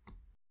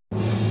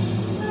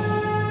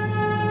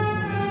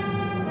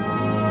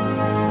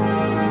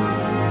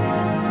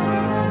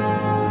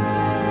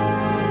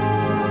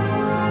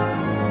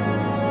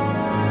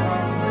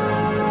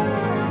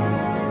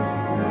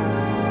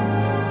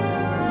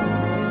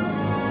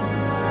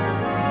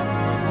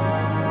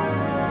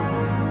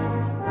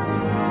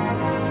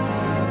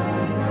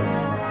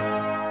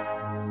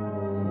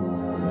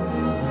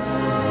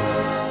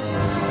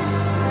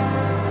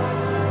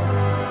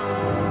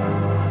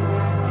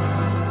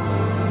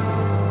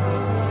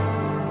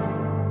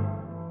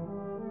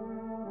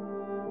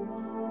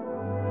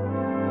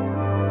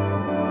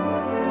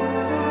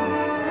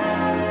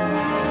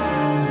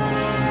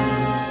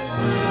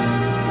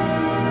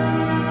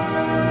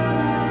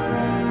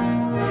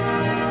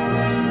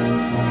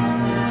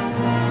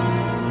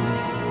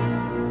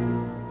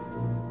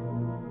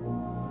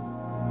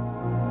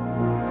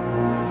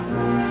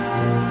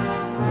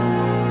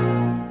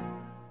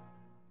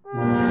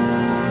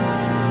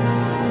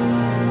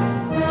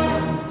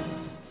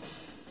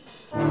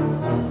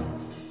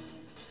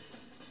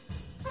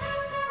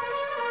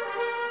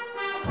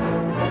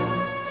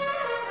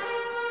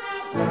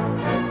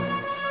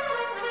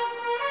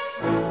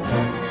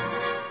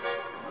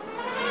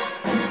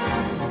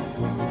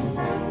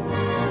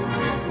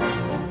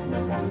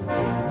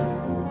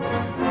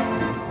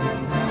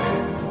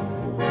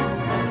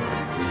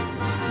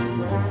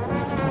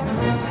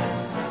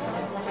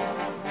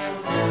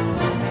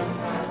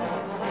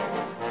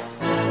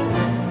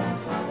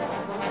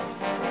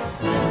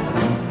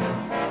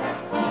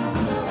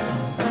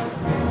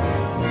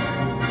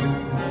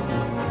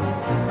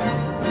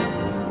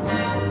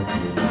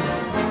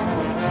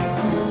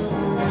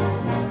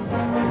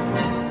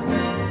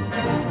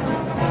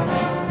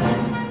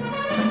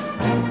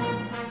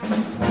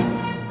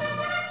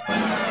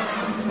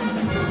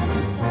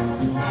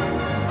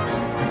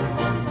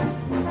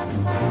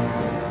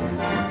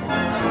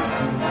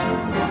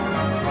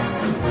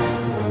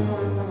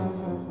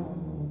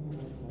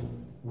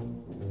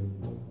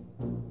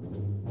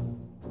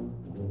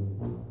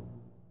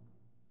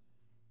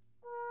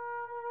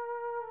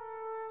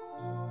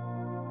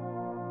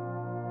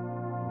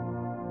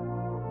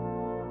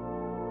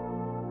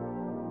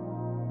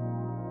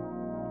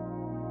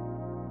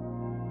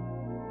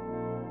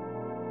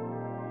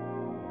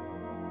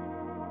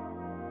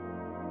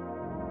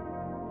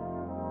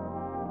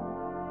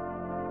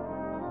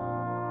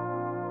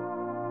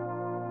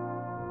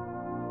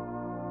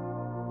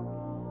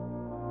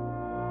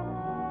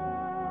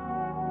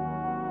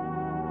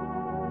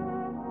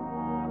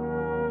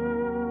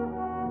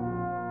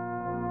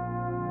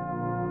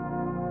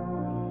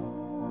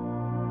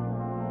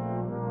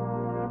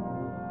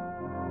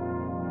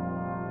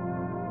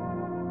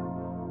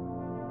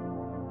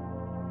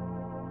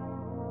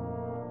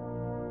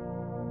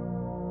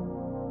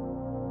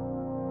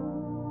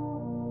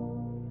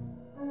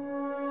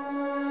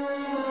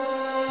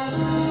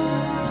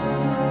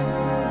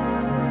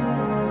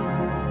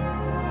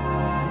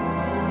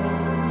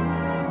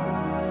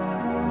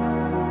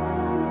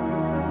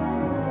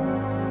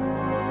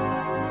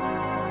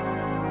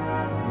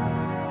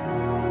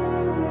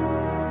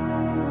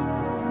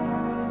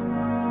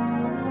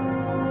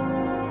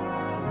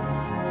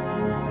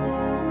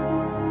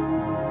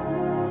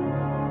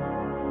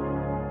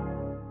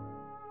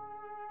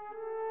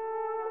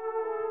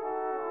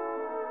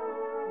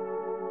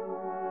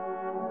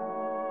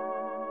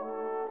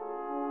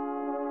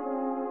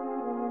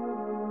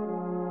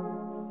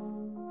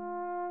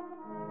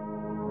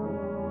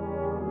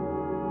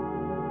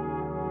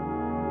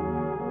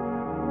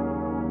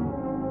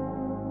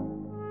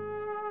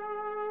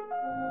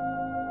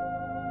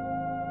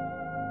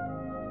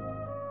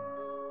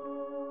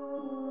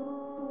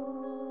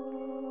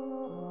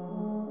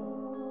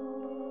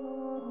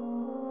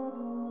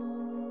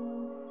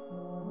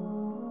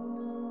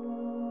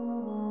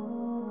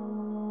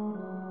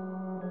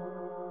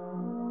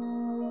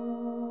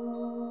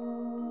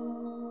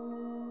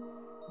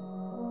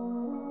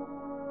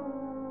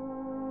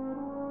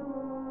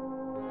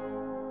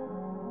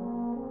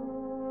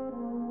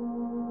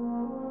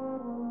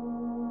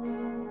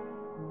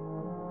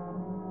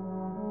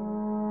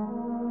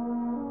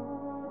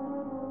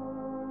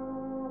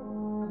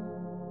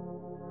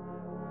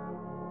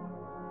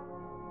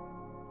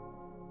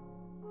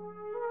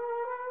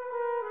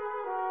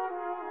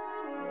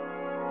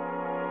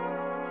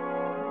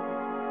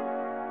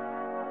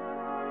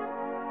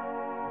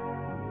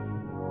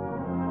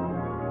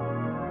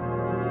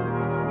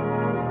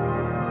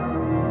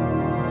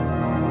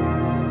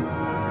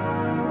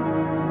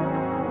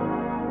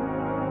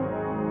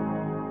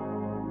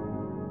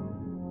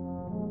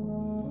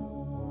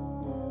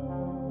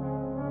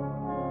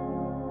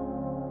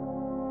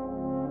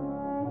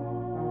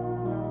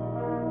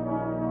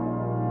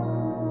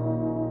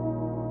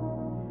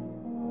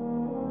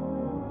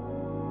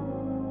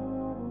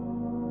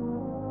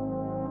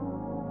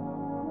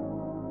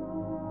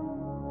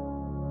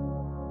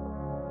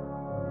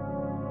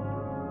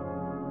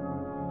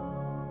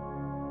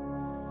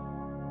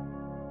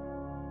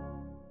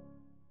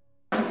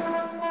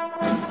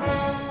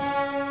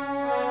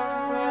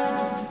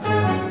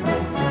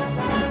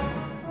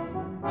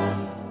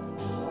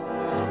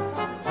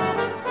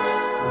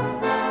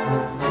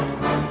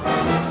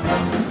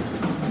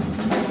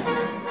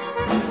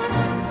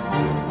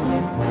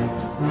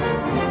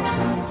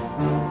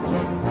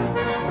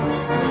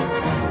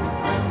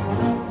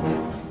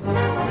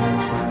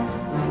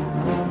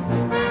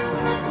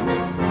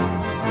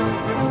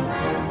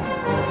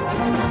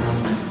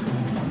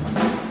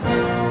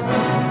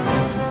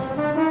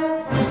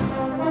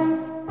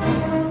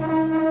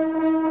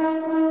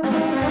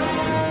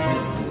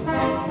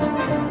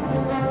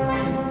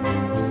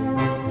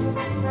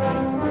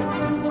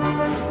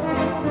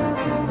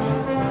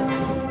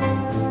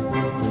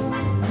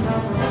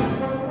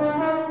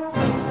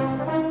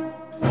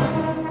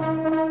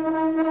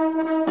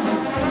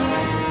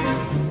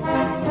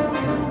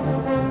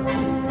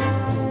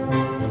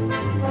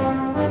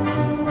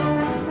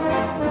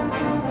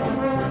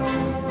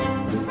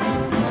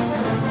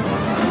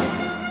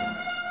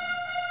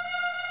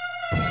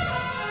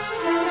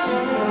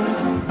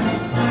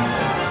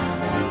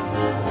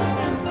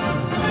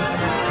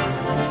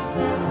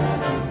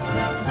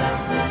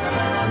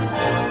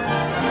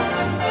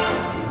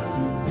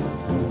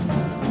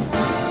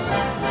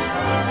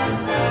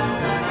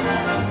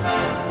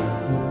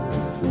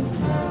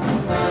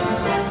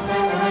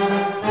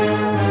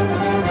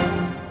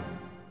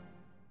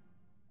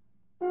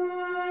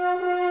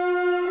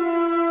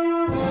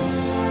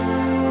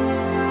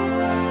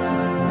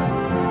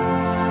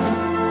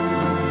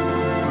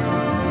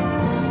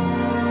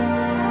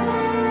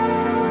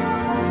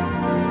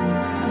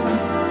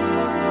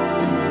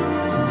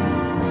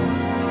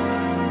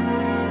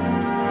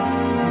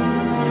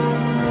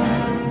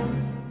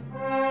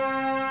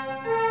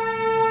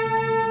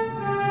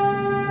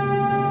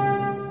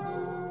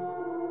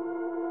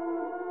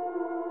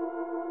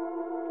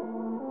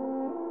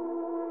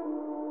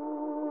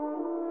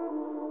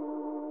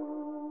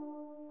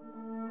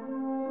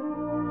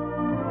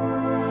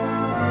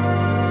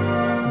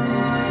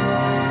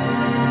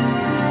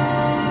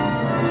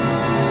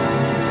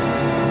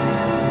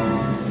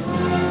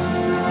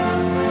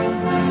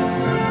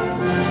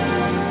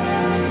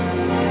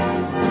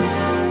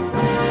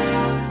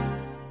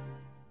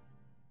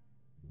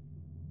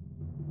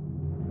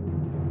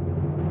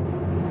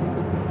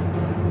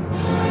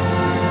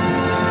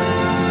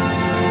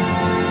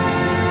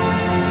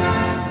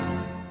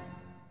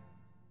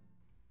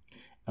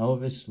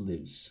 Elvis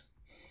Lives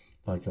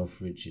by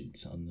Goff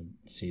Richards on the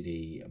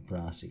CD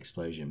Brass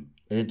Explosion.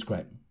 And it's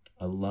great.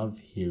 I love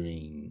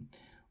hearing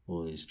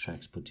all these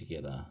tracks put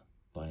together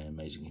by an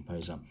amazing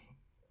composer.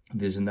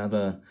 There's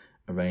another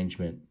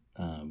arrangement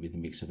with a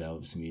mix of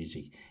Elvis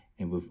music,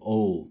 and we've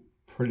all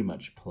pretty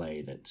much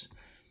played it.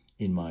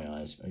 In my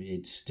eyes,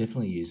 it's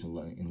definitely used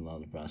in a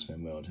lot of brass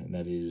band world, and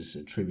that is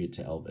a tribute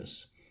to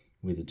Elvis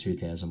with the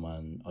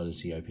 2001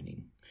 Odyssey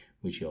opening,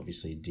 which he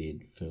obviously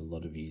did for a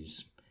lot of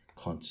his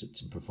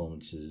concerts and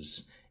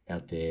performances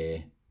out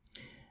there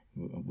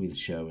with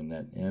show and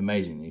that. And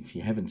amazing. If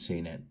you haven't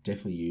seen it,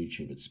 definitely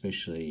YouTube,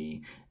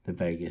 especially the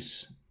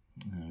Vegas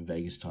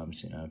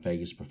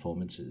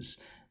performances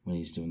when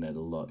he's doing that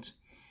a lot,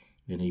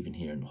 and even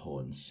hearing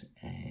horns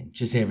and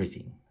just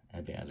everything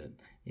about it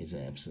is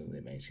absolutely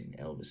amazing.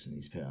 Elvis and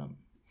his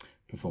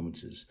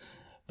performances.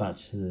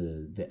 But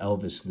the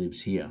Elvis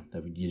Lives Here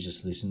that you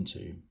just listened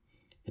to,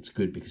 it's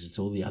good because it's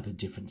all the other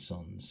different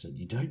songs that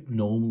you don't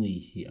normally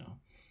hear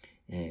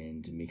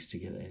and mixed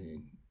together.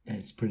 And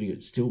it's pretty good.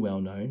 It's still well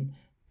known,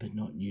 but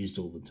not used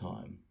all the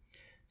time.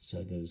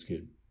 So that was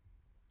good.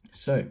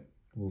 So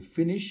we'll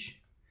finish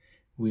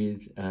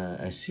with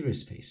a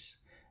serious piece,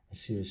 a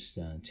serious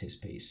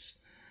test piece,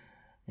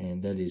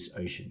 and that is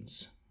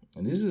Oceans.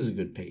 And this is a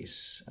good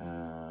piece,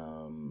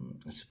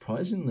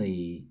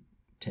 surprisingly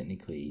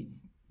technically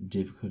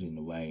difficult in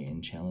a way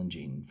and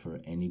challenging for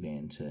any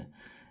band to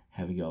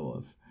have a go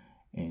of.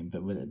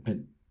 But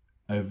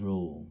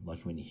overall,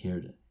 like when you hear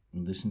it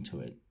and listen to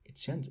it, it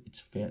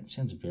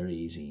sounds very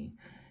easy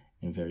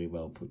and very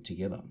well put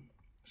together.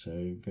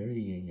 So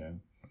very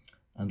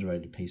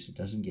underrated piece. It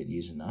doesn't get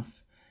used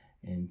enough,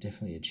 and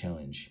definitely a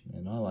challenge.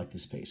 And I like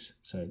this piece.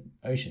 So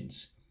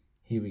Oceans,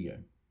 here we go.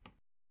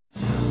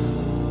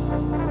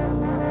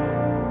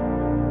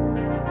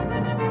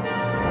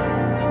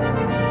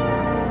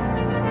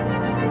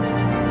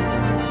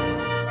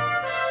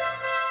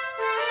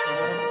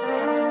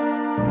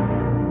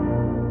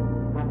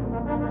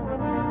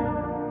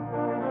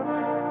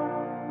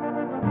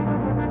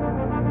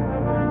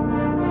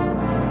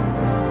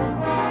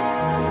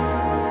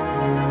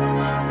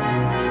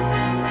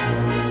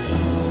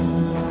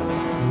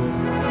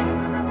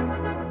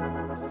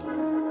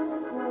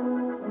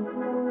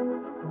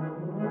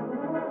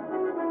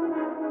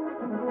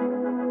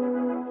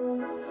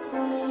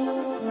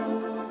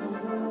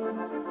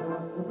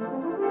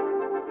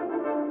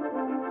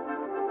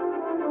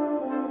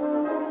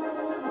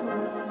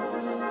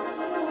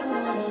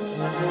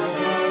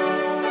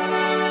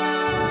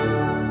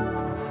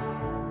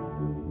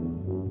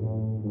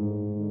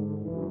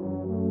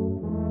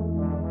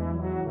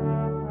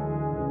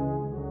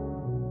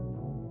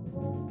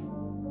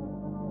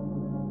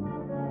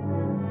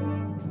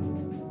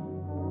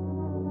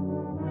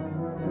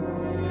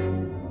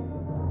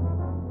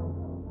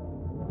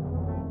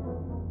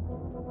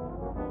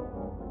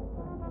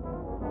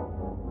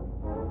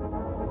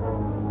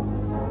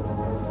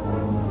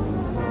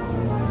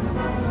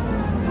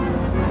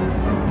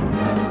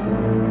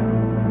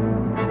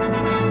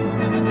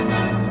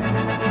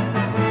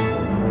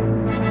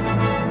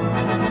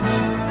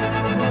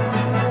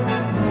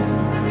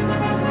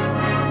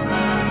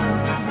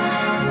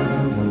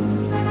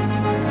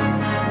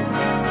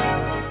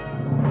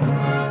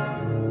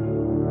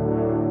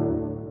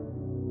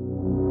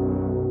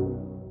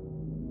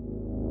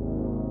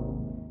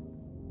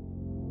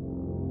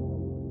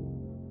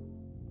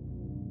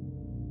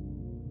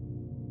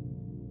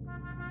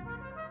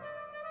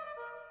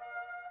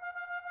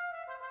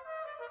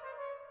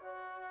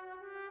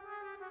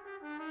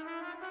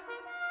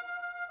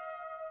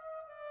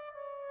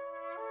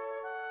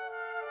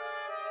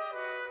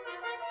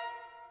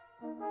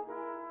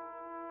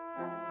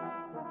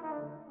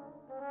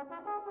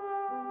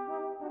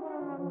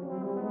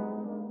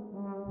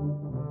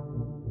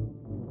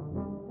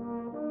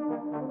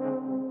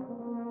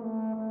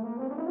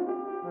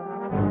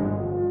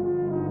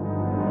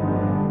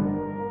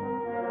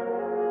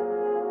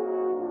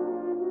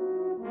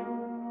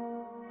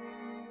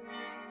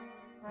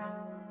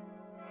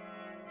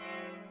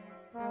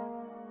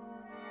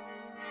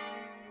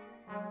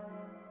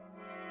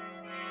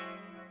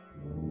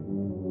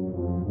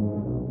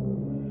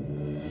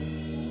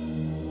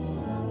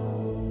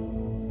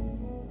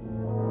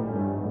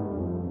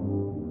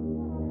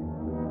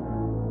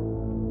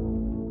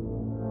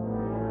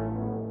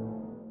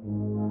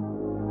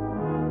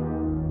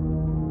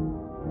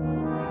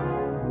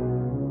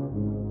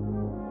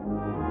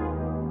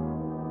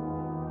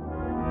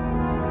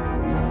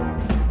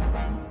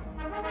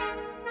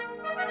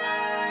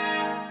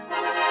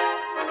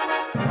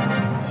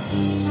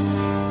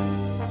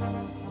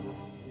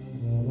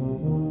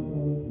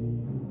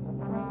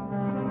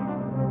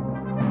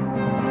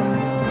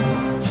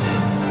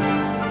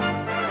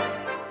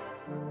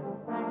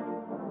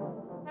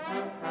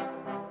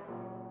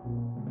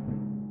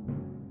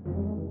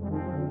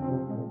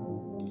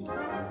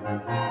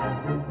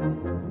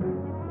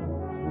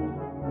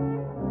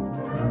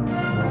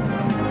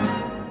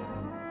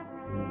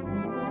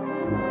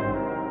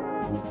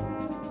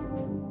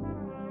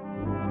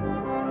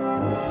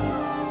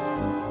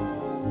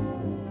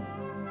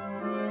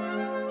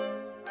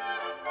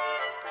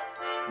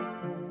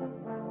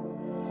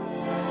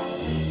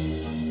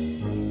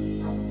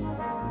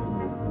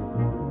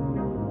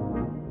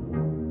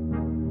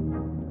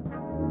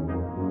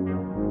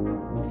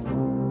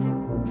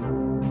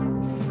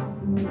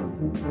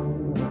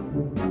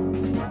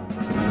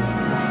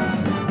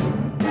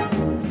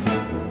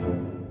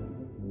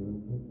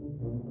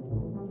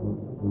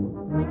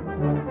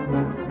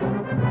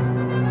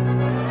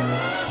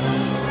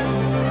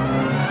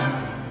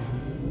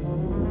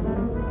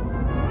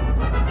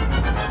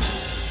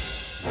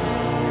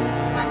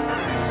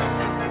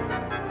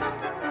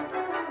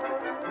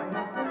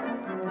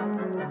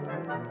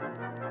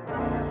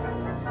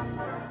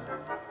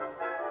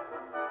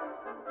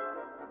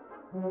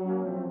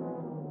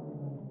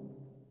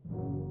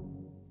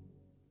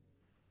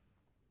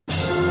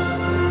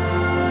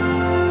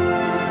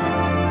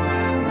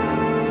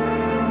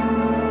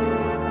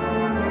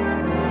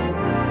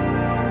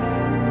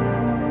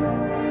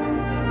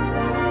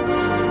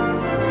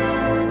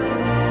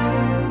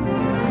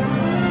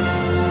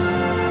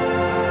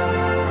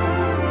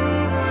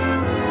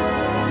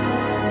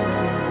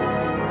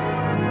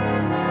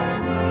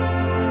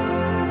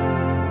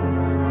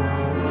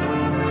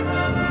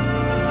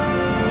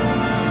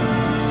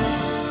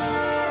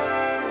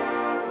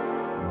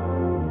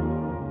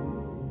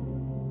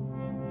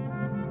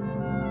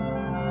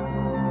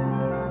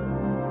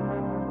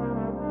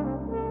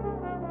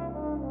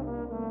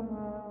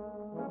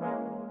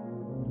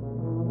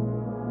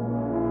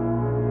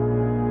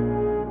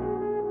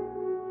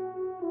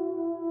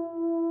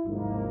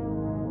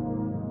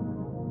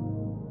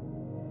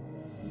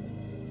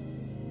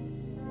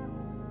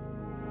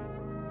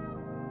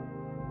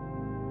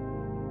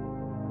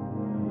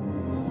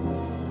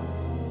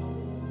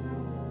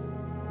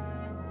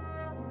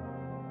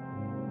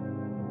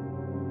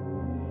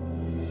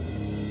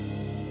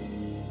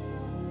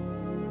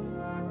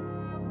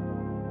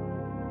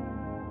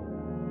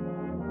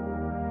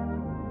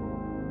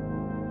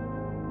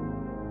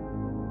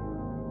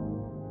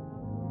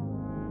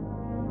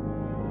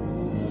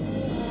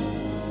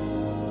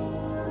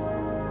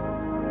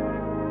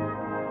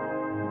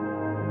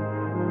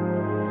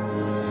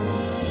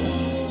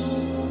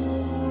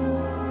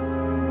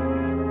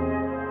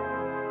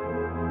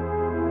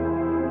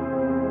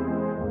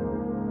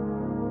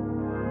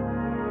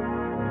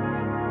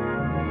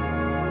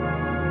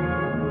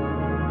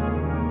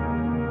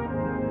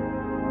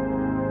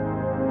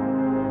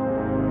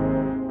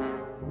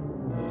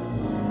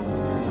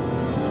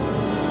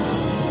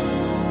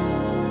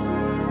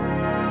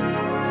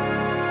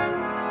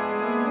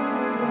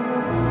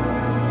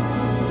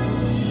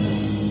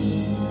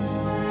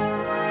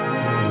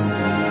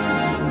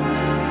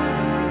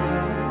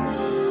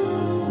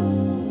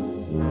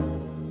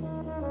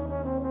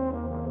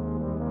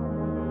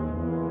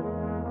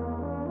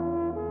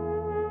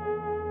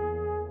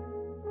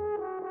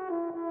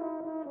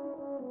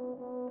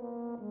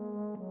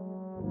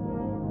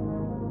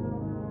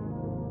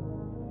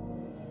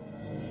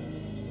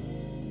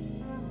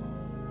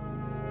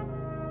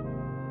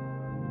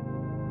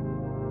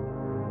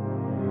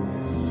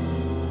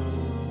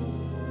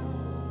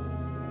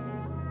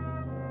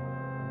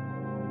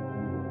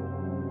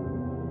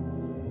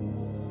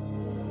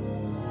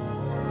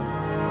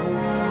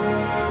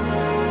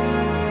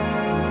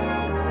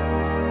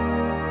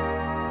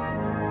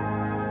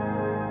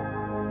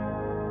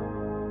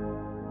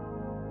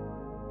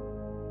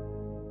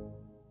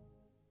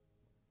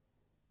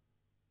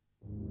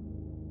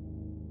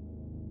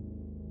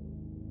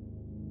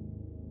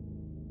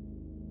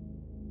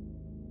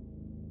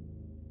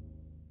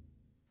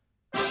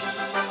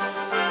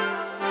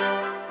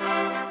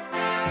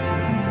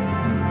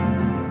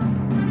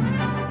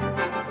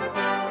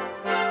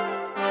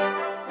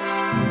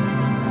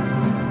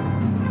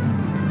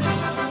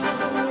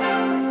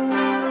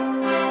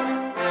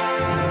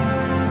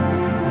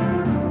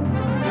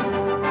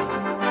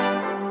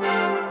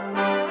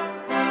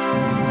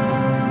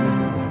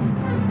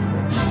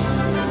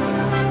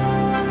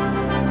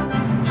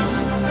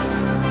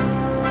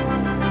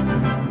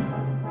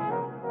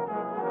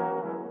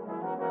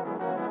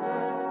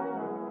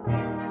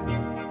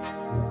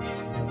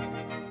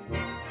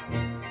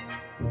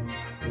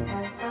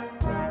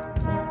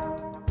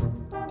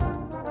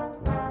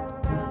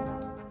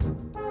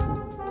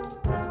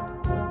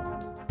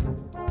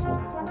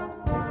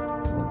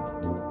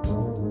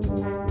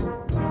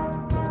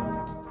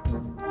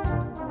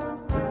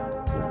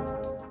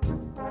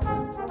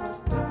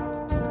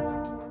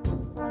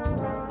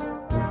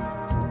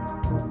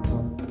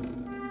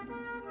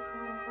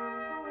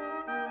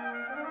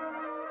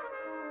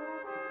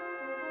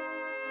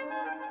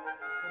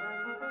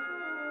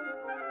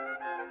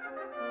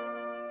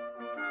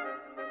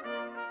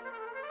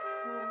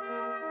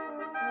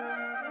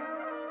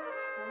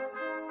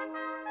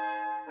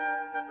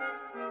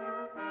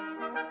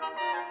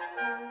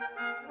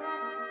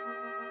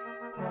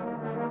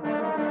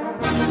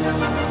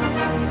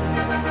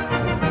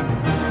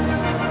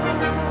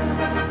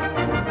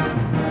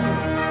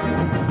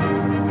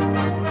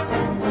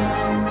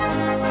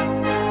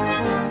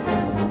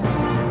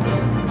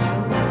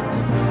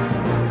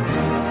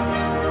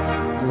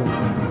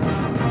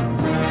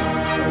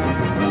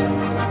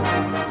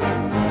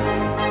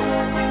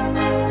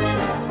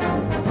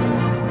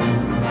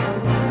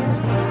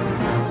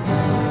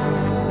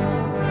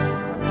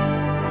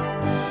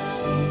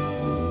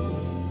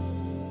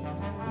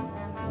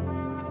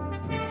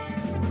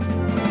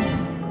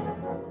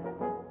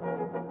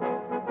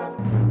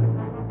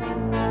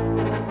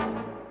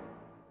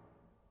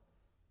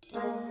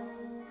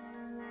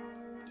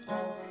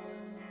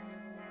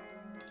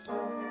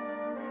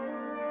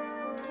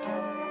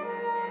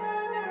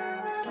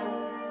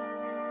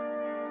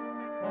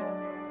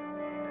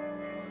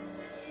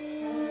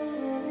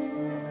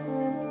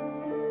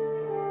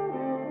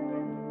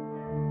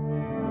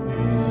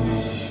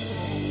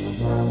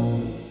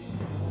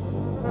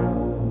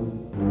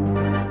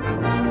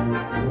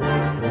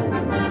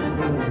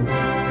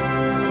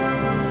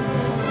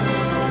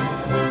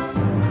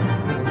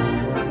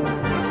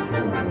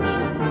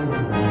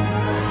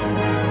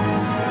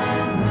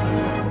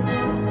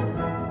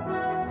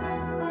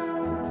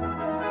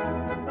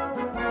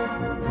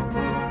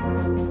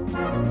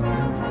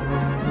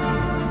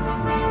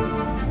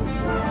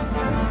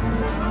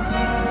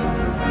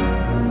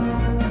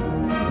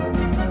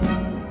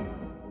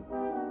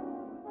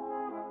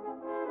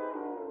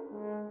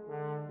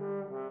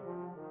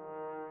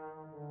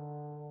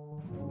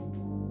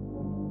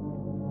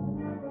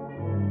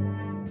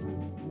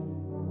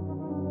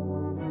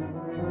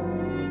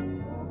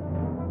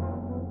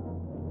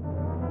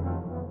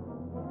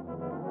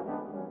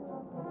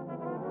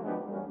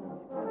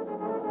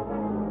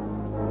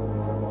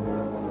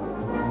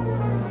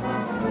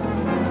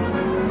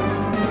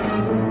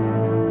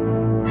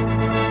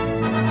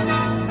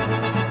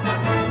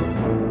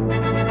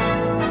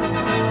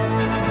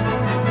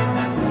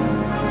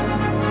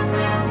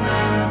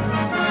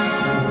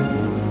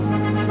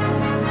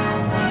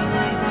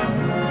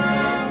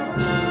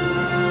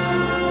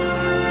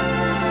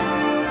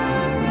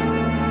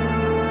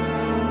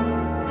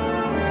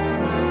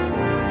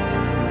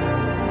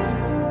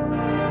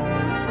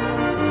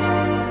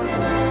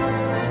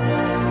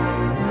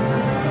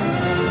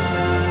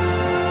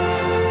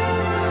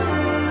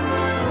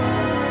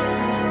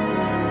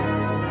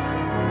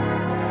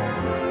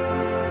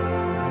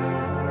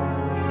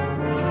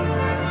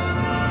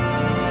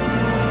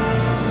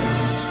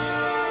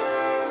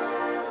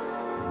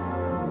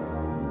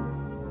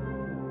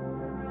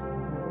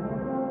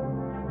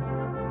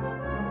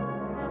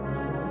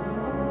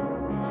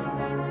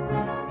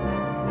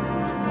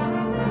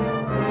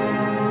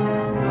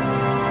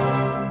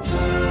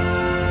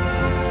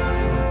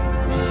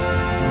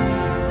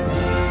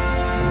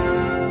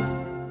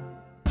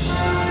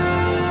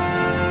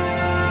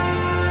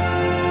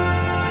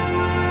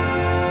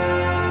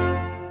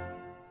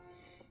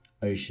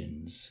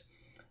 Oceans.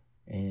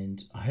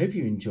 And I hope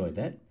you enjoyed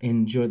that.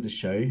 Enjoyed the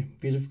show.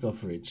 Bit of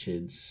Goff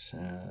Richards,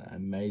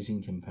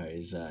 amazing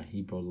composer.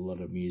 He brought a lot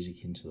of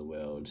music into the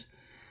world.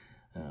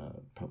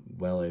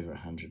 Well over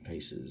 100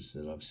 pieces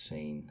that I've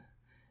seen.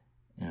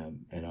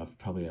 And I've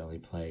probably only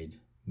played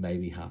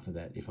maybe half of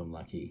that if I'm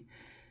lucky.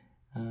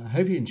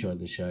 Hope you enjoyed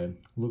the show.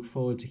 Look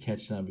forward to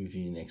catching up with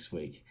you next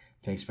week.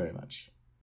 Thanks very much.